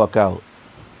coward the fuck out?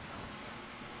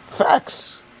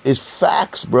 Facts. It's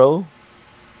facts, bro.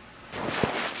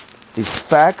 It's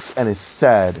facts and it's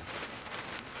sad.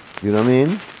 You know what I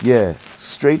mean? Yeah.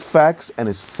 Straight facts and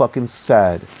it's fucking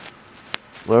sad.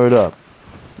 Word up.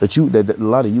 That a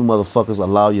lot of you motherfuckers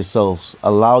allow yourselves,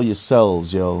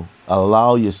 yo.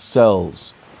 Allow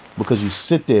yourselves. Because you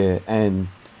sit there and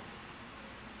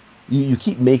you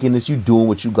keep making this you doing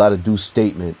what you gotta do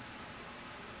statement.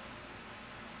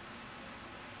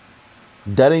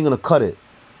 That ain't gonna cut it.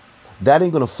 That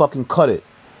ain't gonna fucking cut it.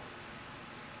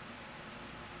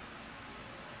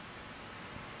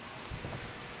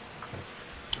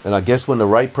 And I guess when the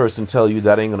right person tell you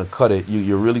that ain't gonna cut it,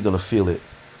 you're really gonna feel it.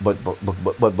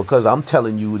 But because I'm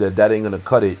telling you that ain't gonna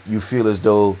cut it, you feel as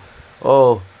though,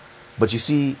 oh, but you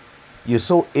see, you're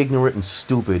so ignorant and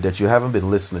stupid that you haven't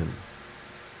been listening.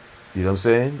 You know what I'm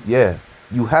saying? Yeah,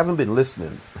 you haven't been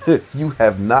listening. You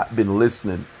have not been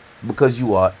listening because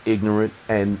you are ignorant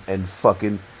and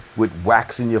fucking with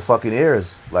wax in your fucking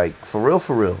ears. Like, for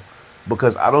real.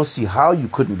 Because I don't see how you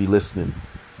couldn't be listening,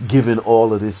 given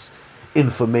all of this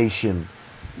information.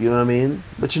 You know what I mean?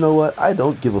 But you know what? I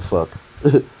don't give a fuck.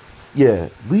 Yeah,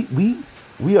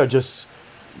 we are just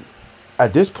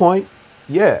at this point.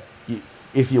 Yeah,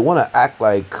 if you want to act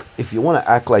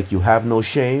like you have no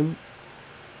shame,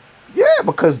 yeah,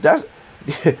 because that's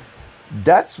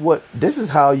what this is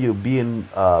how you're being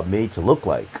made to look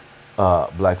like,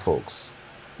 black folks.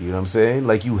 You know what I'm saying?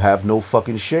 Like you have no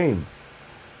fucking shame.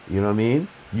 You know what I mean?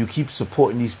 You keep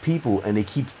supporting these people, and they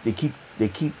keep.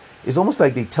 It's almost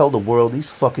like they tell the world,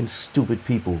 these fucking stupid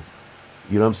people.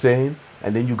 You know what I'm saying?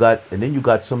 And then you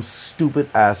got some stupid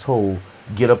asshole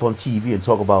get up on TV and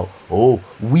talk about, oh,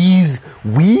 we's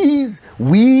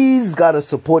gotta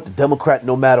support the Democrat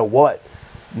no matter what.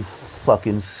 You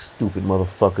fucking stupid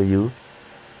motherfucker, you.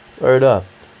 Word up.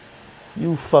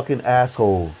 You fucking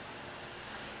asshole.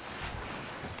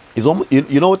 It's almost,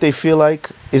 you know what they feel like?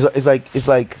 It's like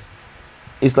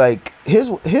here's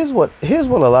what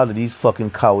a lot of these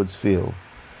fucking cowards feel.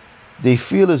 They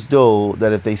feel as though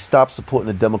that if they stop supporting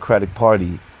the Democratic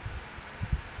Party,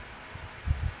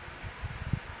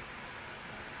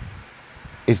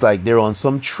 it's like they're on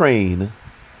some train.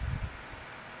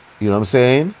 You know what I'm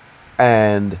saying?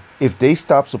 And if they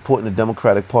stop supporting the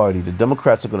Democratic Party, the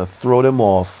Democrats are going to throw them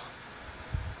off,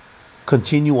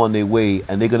 continue on their way,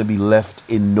 and they're going to be left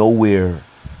in nowhere.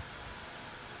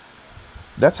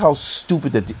 That's how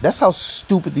stupid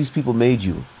these people made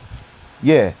you.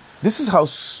 Yeah. This is how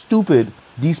stupid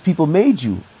these people made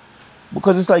you.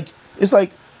 Because it's like,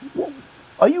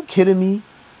 are you kidding me?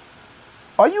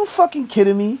 Are you fucking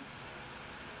kidding me?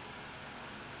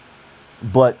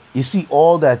 But you see,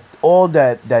 all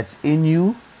that's in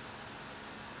you,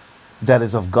 that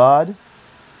is of God.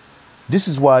 This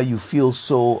is why you feel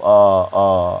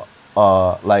so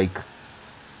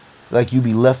like you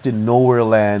be left in nowhere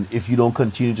land if you don't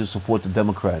continue to support the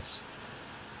Democrats.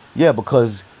 Yeah,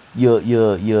 because your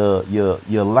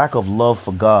lack of love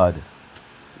for God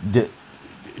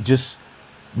just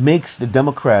makes the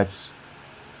Democrats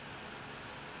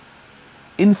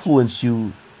influence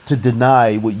you to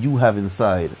deny what you have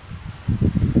inside,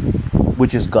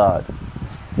 which is God.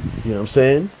 You know what I'm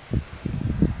saying?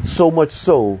 So much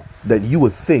so that you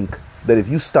would think that if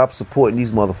you stop supporting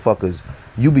these motherfuckers,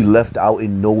 you be left out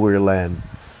in nowhere land.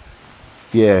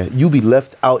 Yeah, you be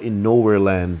left out in nowhere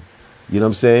land. You know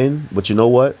what I'm saying? But you know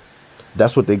what?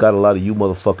 That's what they got a lot of you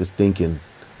motherfuckers thinking.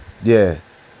 Yeah,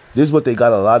 this is what they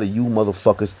got a lot of you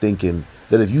motherfuckers thinking.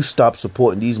 That if you stop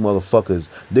supporting these motherfuckers,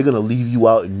 they're going to leave you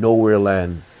out in nowhere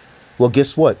land. Well,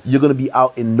 guess what? You're going to be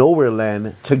out in nowhere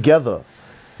land together.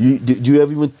 Do you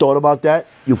ever even thought about that?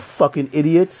 You fucking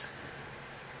idiots.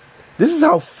 This is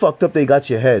how fucked up they got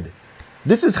your head.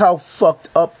 This is how fucked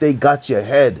up they got your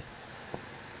head.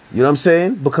 You know what I'm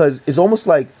saying? Because it's almost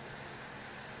like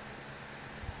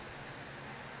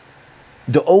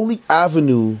the only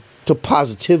avenue to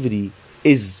positivity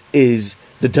is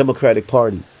the Democratic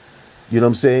Party. You know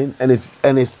what I'm saying? And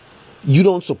if you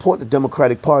don't support the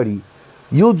Democratic Party,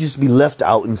 you'll just be left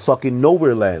out in fucking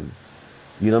nowhere land.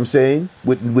 You know what I'm saying?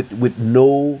 With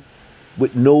no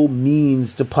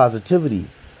means to positivity.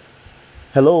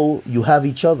 Hello, you have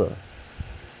each other.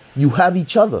 You have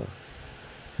each other.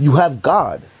 You have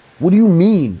God. What do you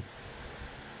mean?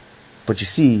 But you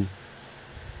see,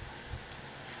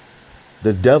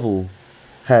 the devil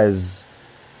has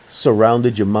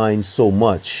surrounded your mind so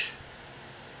much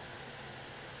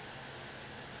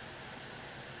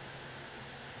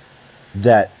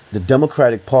that the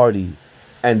Democratic Party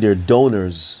and their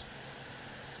donors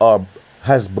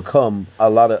has become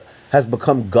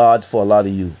God for a lot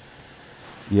of you.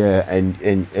 Yeah,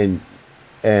 and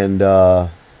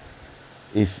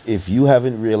if you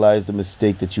haven't realized the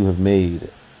mistake that you have made,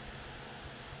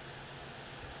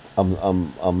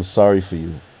 I'm sorry for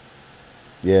you.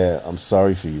 Yeah, I'm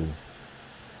sorry for you.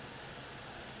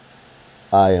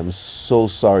 I am so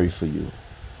sorry for you.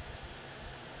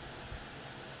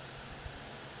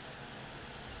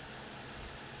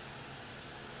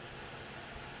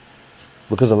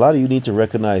 Because a lot of you need to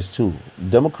recognize too,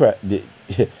 the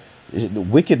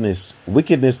wickedness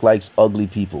likes ugly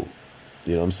people.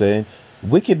 You know what I'm saying?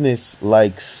 Wickedness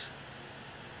likes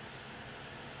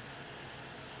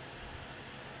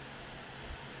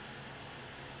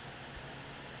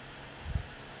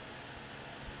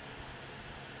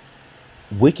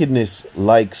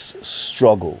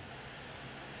struggle.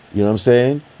 You know what I'm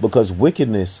saying? Because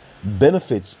wickedness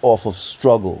benefits off of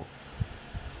struggle.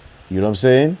 You know what I'm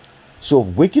saying? So if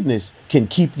wickedness can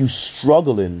keep you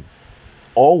struggling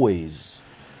always,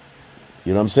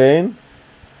 you know what I'm saying?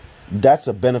 That's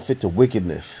a benefit to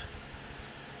wickedness.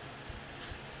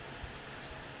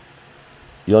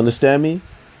 You understand me?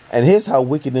 And here's how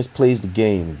wickedness plays the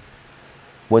game.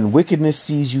 When wickedness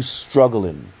sees you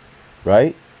struggling,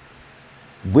 right?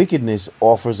 Wickedness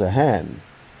offers a hand.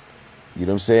 You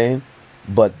know what I'm saying?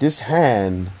 But this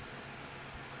hand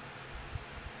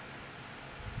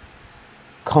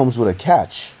comes with a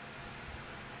catch.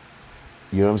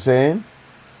 You know what I'm saying?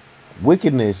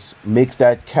 Wickedness makes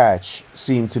that catch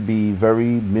seem to be very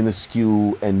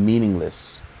minuscule and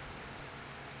meaningless.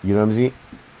 You know what I'm saying?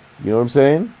 You know what I'm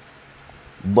saying?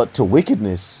 But to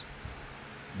wickedness,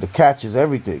 the catch is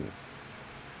everything.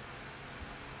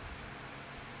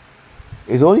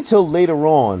 It's only till later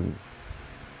on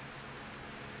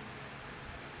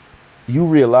you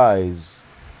realize,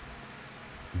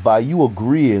 by you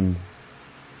agreeing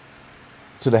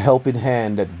to the helping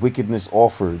hand that wickedness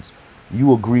offers,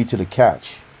 you agree to the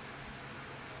catch,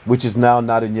 which is now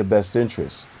not in your best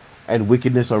interest. And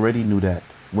wickedness already knew that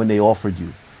when they offered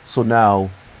you. So now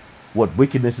what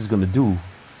wickedness is going to do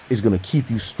is going to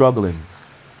keep you struggling.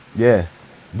 Yeah,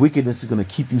 wickedness is going to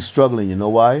keep you struggling. You know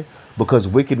why? Because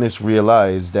wickedness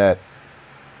realized that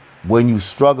when you're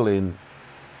struggling,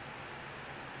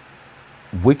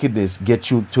 wickedness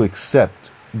gets you to accept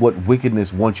what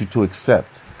wickedness wants you to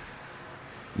accept.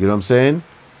 You know what I'm saying?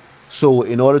 So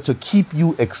in order to keep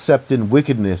you accepting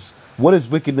wickedness, what is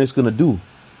wickedness going to do?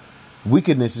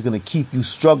 Wickedness is going to keep you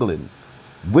struggling.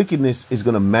 Wickedness is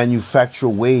going to manufacture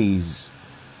ways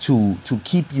to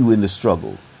keep you in the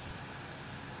struggle.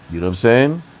 You know what I'm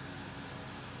saying?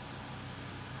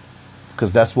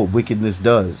 Because that's what wickedness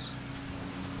does.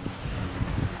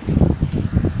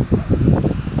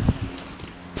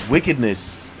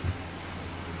 Wickedness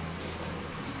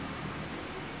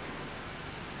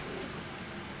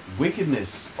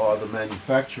are the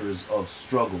manufacturers of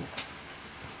struggle.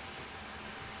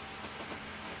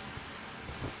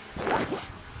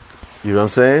 You know what I'm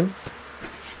saying?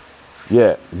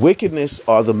 Yeah, wickedness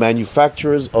are the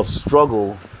manufacturers of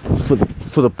struggle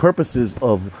for the purposes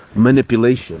of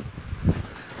manipulation.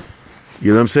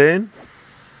 You know what I'm saying?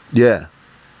 Yeah.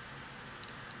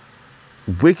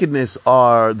 Wickedness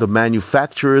are the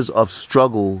manufacturers of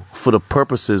struggle for the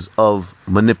purposes of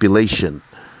manipulation.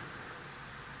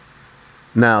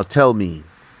 Now tell me,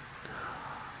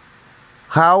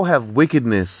 how have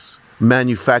wickedness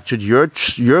manufactured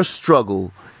your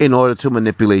struggle in order to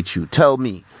manipulate you? Tell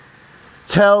me.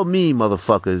 Tell me,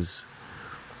 motherfuckers.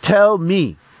 Tell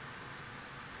me.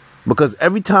 Because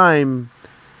every time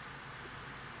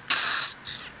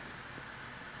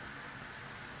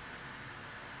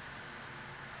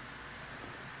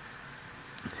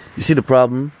you see the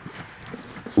problem?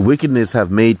 Wickedness have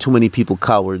made too many people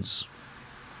cowards.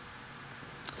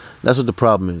 That's what the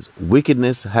problem is.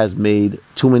 Wickedness has made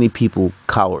too many people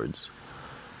cowards.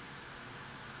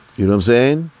 You know what I'm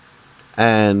saying?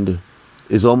 And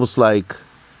it's almost like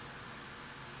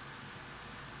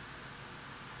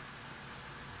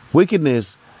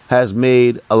wickedness has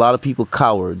made a lot of people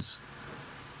cowards,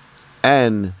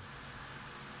 and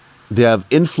they have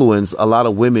influenced a lot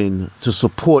of women to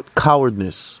support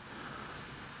cowardness.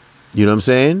 You know what I'm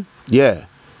saying? Yeah.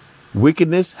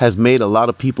 Wickedness has made a lot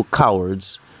of people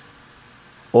cowards,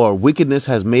 or wickedness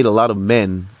has made a lot of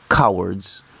men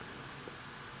cowards.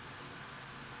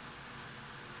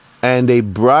 And they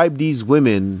bribe these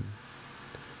women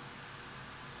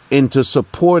into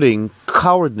supporting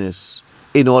cowardness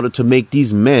in order to make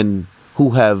these men who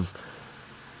have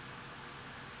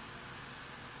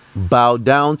bowed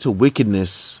down to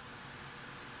wickedness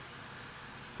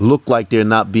look like they're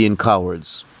not being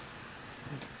cowards.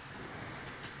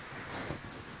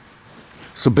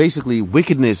 So basically,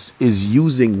 wickedness is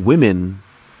using women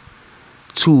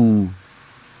to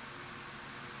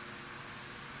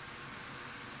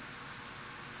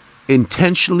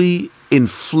intentionally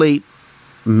inflate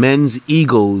men's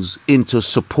egos into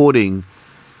supporting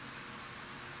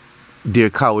their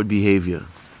coward behavior,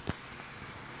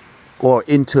 or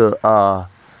into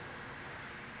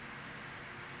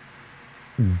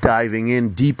diving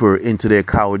in deeper into their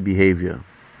coward behavior.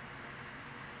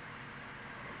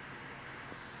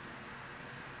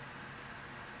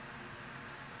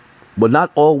 But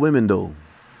not all women, though.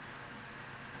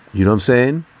 You know what I'm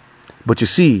saying? But you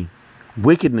see,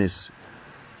 wickedness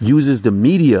uses the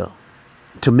media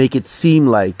to make it seem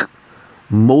like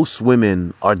most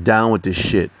women are down with this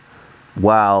shit,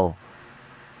 while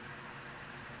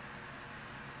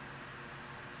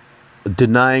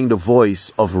denying the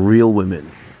voice of real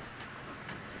women.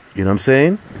 You know what I'm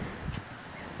saying?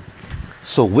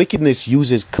 So wickedness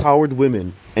uses coward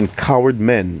women and coward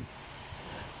men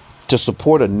to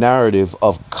support a narrative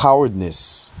of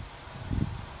cowardness,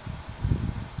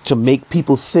 to make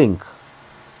people think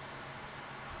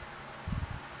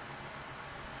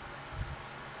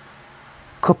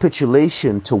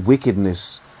capitulation to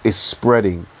wickedness is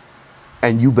spreading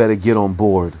and you better get on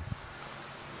board.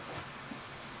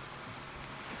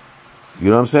 You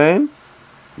know what I'm saying?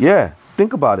 Yeah,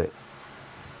 think about it.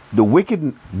 The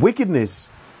wickedness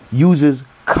uses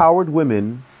coward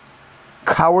women,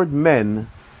 coward men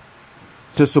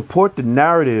to support the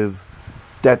narrative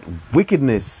that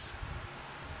wickedness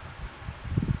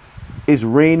is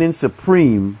reigning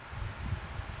supreme,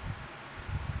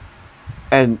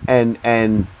 and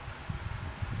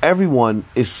everyone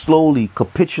is slowly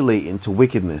capitulating to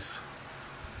wickedness,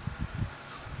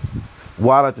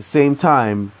 while at the same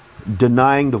time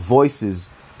denying the voices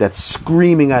that's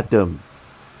screaming at them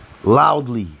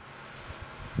loudly.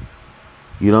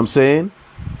 You know what I'm saying?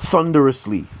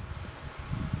 Thunderously.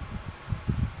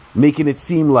 Making it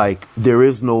seem like there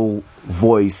is no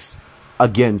voice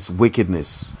against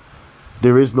wickedness.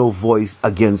 There is no voice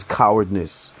against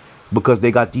cowardness, because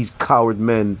they got these coward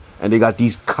men and they got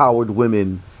these coward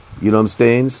women, you know what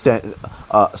I'm saying,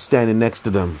 standing next to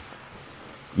them.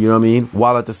 You know what I mean?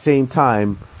 While at the same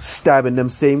time stabbing them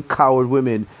same coward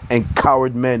women and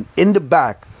coward men in the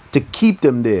back to keep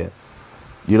them there.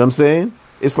 You know what I'm saying?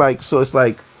 It's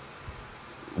like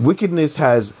wickedness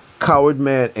has coward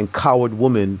man and coward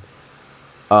woman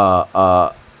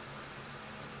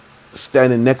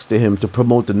standing next to him to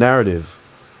promote the narrative.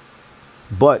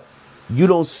 But you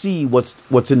don't see what's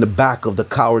in the back of the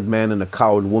coward man and the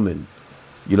coward woman.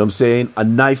 You know what I'm saying? A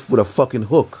knife with a fucking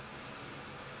hook.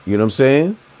 You know what I'm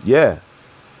saying? Yeah.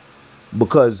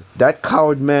 Because that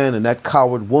coward man and that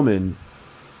coward woman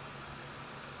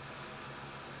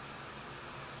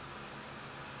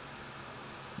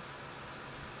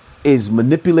is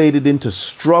manipulated into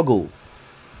struggle.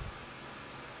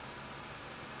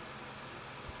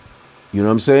 You know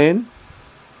what I'm saying?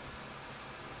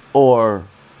 Or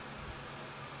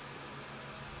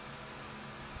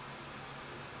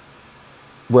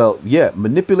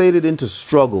manipulated into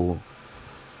struggle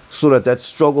so that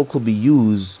struggle could be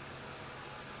used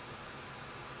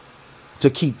to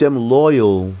keep them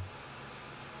loyal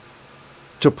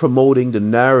to promoting the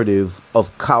narrative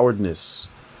of cowardness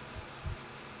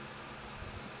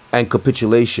and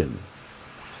capitulation.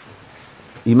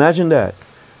 Imagine that.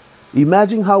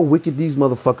 Imagine how wicked these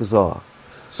motherfuckers are.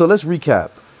 So let's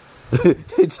recap.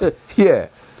 Let's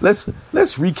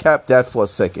recap that for a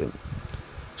second.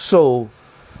 So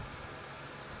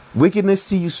wickedness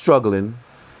see you struggling.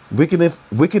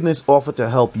 Wickedness offer to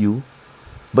help you,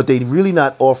 but they really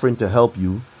not offering to help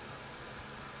you.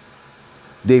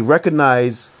 They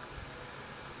recognize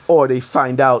or they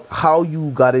find out how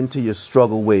you got into your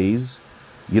struggle ways.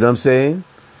 You know what I'm saying?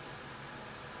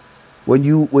 When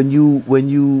you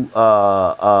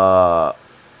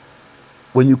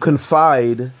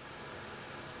confide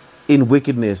in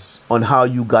wickedness on how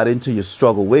you got into your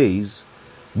struggle ways,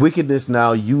 wickedness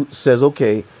now you says,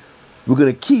 okay, we're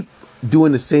gonna keep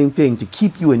doing the same thing to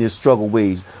keep you in your struggle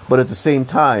ways, but at the same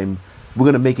time, we're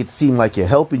gonna make it seem like you're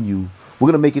helping you. We're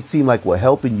gonna make it seem like we're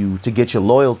helping you to get your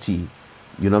loyalty.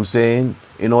 You know what I'm saying?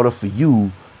 In order for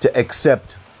you to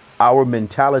accept our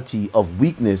mentality of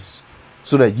weakness,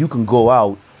 so that you can go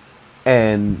out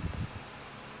and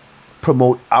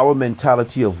promote our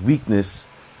mentality of weakness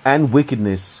and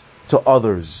wickedness to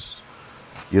others.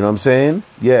 You know what I'm saying?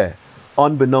 Yeah.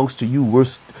 Unbeknownst to you,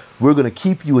 we're gonna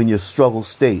keep you in your struggle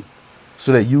state,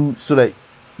 so that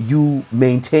you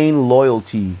maintain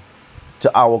loyalty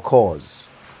to our cause.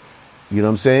 You know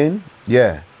what I'm saying?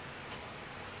 Yeah.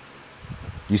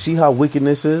 You see how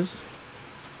wickedness is?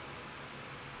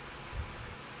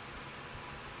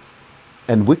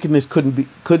 And wickedness couldn't be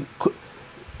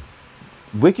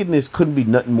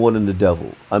nothing more than the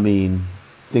devil. I mean,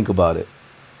 think about it.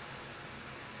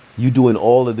 You doing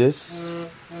all of this.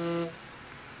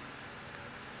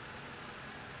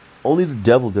 Only the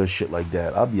devil does shit like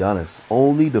that. I'll be honest.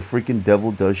 Only the freaking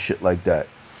devil does shit like that.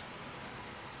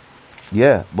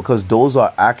 Yeah, because those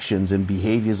are actions and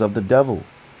behaviors of the devil.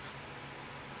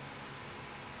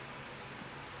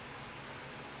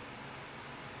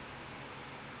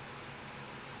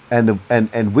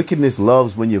 And wickedness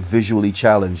loves when you're visually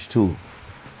challenged too.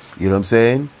 You know what I'm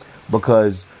saying?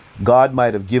 Because God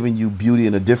might have given you beauty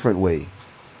in a different way.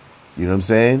 You know what I'm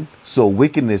saying? So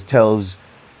wickedness tells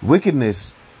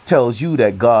you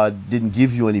that God didn't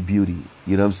give you any beauty.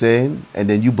 You know what I'm saying? And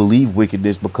then you believe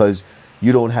wickedness because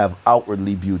you don't have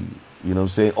outwardly beauty. You know what I'm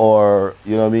saying? Or,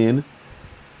 you know what I mean?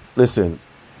 Listen,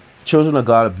 children of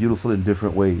God are beautiful in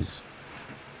different ways.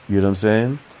 You know what I'm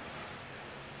saying?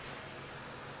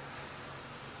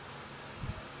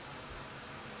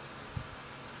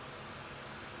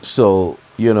 So,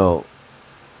 you know,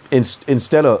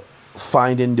 instead of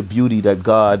finding the beauty that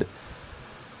God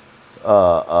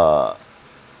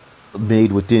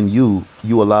made within you,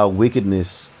 you allow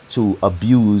wickedness to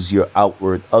abuse your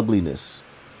outward ugliness.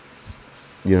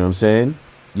 You know what I'm saying?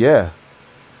 Yeah.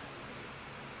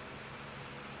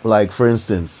 Like, for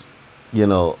instance, you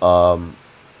know,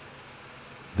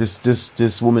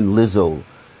 this woman Lizzo,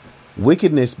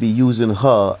 wickedness be using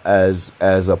her as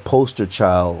a poster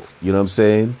child, you know what I'm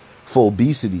saying, for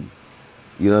obesity.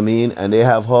 You know what I mean? And they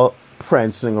have her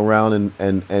prancing around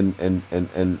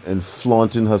and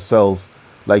flaunting herself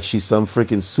like she's some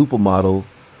freaking supermodel.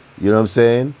 You know what I'm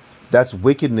saying? That's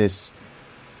wickedness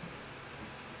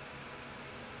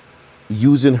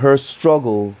using her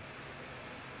struggle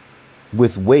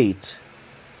with weight,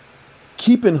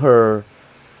 keeping her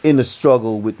in the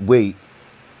struggle with weight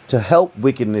to help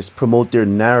wickedness promote their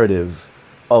narrative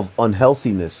of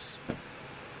unhealthiness.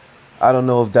 I don't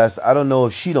know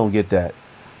if she don't get that.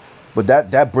 But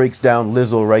that breaks down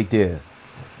Lizzo right there.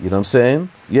 You know what I'm saying?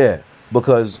 Yeah.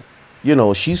 Because, you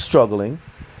know, she's struggling.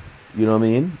 You know what I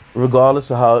mean?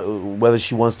 Regardless of whether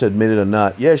she wants to admit it or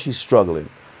not. Yeah, she's struggling.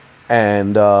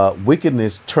 And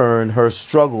wickedness turned her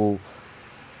struggle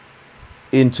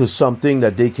into something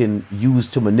that they can use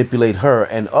to manipulate her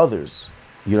and others.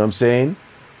 You know what I'm saying?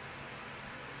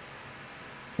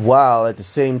 While at the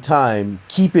same time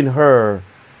keeping her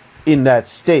in that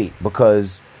state,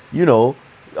 because, you know,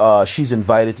 she's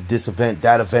invited to this event,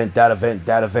 that event, that event,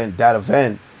 that event, that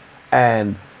event,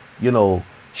 and, you know,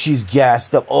 she's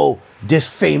gassed up. Oh, this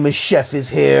famous chef is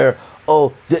here.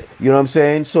 Oh, you know what I'm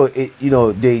saying? So it, you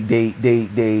know, they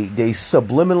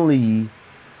subliminally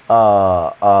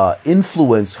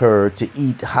influence her to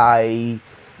eat high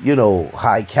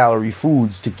calorie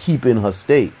foods to keep in her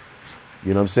state.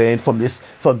 You know what I'm saying?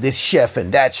 From this chef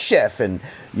and that chef, and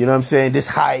you know what I'm saying?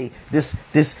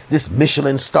 This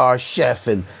Michelin star chef,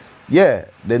 and yeah,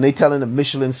 then they telling the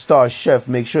Michelin star chef,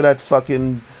 make sure that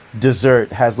fucking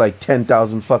dessert has like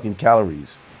 10,000 fucking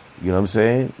calories. You know what I'm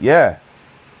saying? Yeah.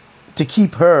 To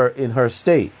keep her in her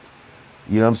state.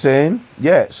 You know what I'm saying?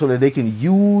 Yeah, so that they can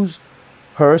use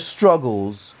her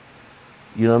struggles,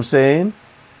 you know what I'm saying,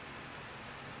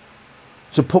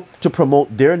 to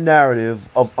promote their narrative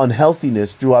of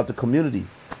unhealthiness throughout the community.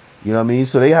 You know what I mean?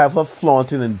 So they have her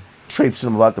flaunting and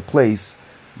traipsing about the place,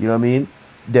 you know what I mean?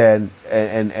 Then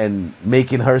and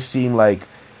making her seem like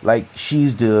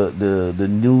she's the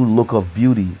new look of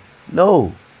beauty.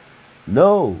 No.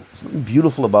 No. There's nothing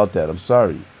beautiful about that. I'm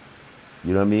sorry.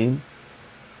 You know what I mean?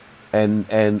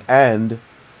 And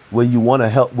when you want to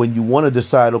help, when you want to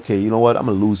decide, okay, you know what, I'm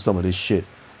gonna lose some of this shit.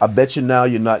 I bet you now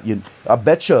you're not. I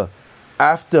bet you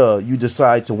after you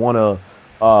decide to want to,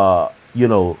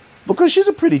 because she's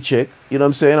a pretty chick. You know what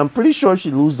I'm saying? I'm pretty sure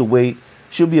she'll lose the weight.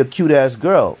 She'll be a cute ass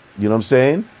girl. You know what I'm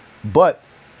saying? But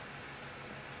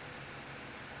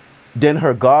then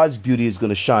her God's beauty is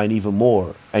gonna shine even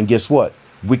more. And guess what?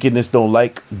 Wickedness don't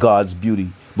like God's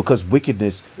beauty because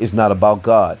wickedness is not about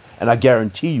God. And I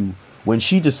guarantee you, when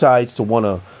she decides to want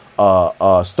to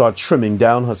start trimming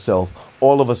down herself,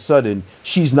 all of a sudden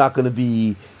she's not going to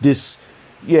be this.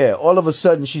 Yeah, all of a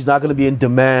sudden she's not going to be in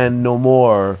demand no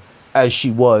more as she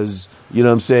was. You know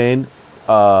what I'm saying?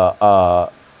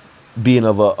 Being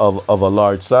of a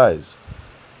large size.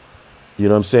 You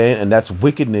know what I'm saying? And that's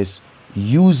wickedness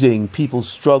using people's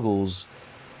struggles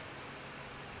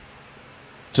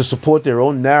to support their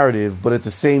own narrative, but at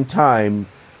the same time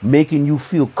making you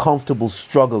feel comfortable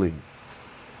struggling.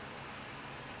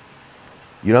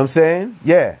 You know what I'm saying?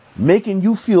 Yeah, making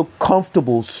you feel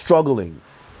comfortable struggling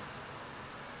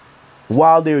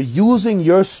while they're using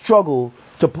your struggle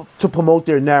to promote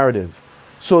their narrative.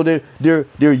 So they're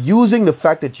using the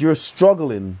fact that you're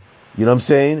struggling, you know what I'm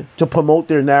saying, to promote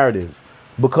their narrative.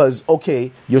 Because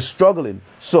okay, you're struggling,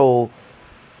 so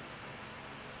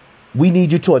we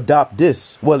need you to adopt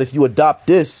this. Well, if you adopt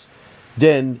this,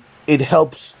 then it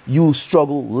helps you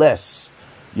struggle less.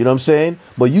 You know what I'm saying?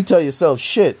 But you tell yourself,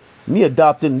 shit, me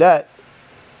adopting that,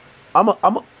 I'm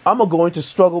going to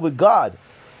struggle with God.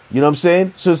 You know what I'm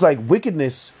saying? So it's like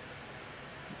wickedness,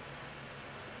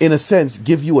 in a sense,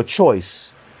 give you a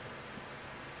choice.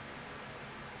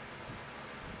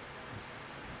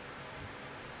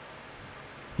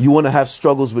 You want to have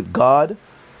struggles with God,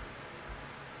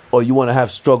 or you want to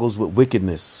have struggles with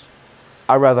wickedness?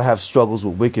 I'd rather have struggles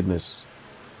with wickedness.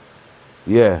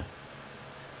 Yeah.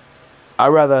 I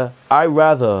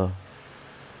rather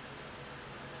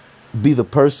be the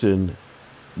person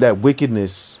that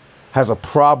wickedness has a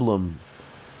problem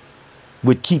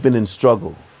with keeping in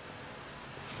struggle.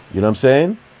 You know what I'm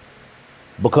saying?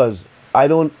 Because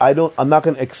I'm not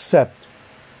going to accept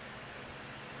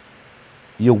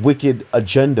your wicked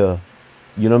agenda.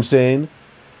 You know what I'm saying?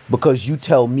 Because you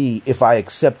tell me if I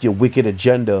accept your wicked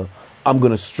agenda, I'm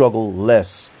going to struggle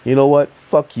less. You know what?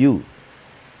 Fuck you.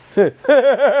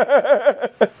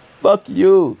 Fuck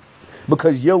you.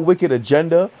 Because your wicked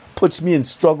agenda puts me in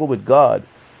struggle with God.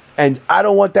 And I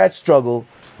don't want that struggle.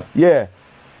 Yeah.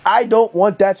 I don't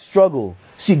want that struggle.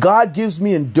 See, God gives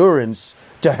me endurance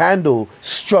to handle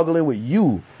struggling with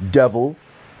you, devil.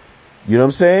 You know what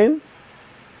I'm saying?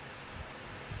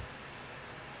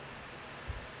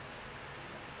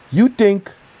 You think,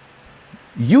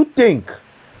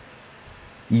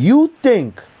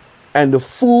 and the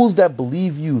fools that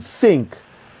believe you think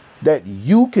that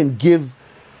you can give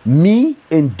me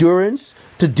endurance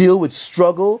to deal with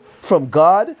struggle from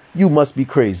God? You must be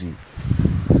crazy.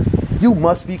 You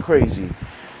must be crazy.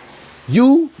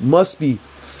 You must be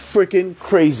freaking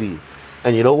crazy.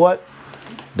 And you know what?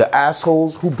 The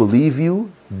assholes who believe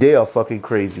you, they are fucking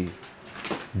crazy.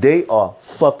 They are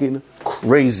fucking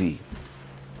crazy.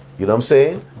 You know what I'm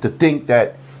saying? To think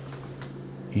that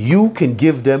you can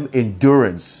give them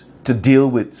endurance to deal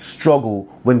with struggle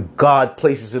when God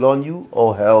places it on you?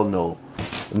 Oh, hell no.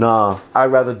 Nah, I'd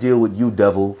rather deal with you,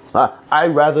 devil.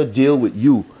 I'd rather deal with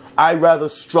you. I'd rather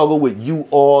struggle with you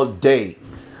all day.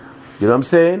 You know what I'm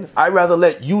saying? I'd rather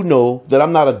let you know that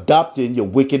I'm not adopting your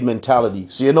wicked mentality.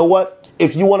 So you know what?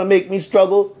 If you want to make me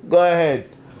struggle, go ahead.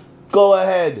 Go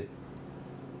ahead.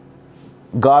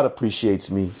 God appreciates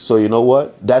me. So you know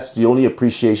what? That's the only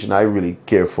appreciation I really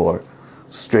care for.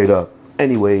 Straight up.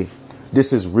 Anyway,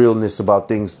 this is Realness About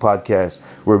Things podcast,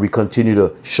 where we continue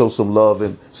to show some love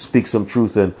and speak some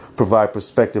truth and provide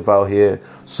perspective out here.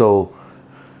 So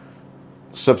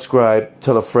subscribe,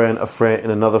 tell a friend,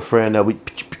 and another friend that we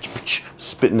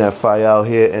spitting that fire out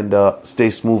here, and stay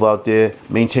smooth out there.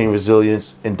 Maintain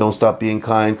resilience and don't stop being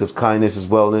kind, because kindness is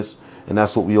wellness, and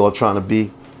that's what we all trying to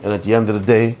be. And at the end of the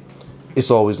day, it's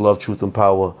always love, truth, and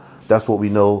power. That's what we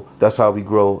know. That's how we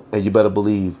grow. And you better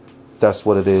believe that's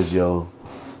what it is, yo.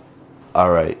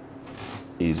 All right.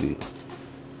 Easy.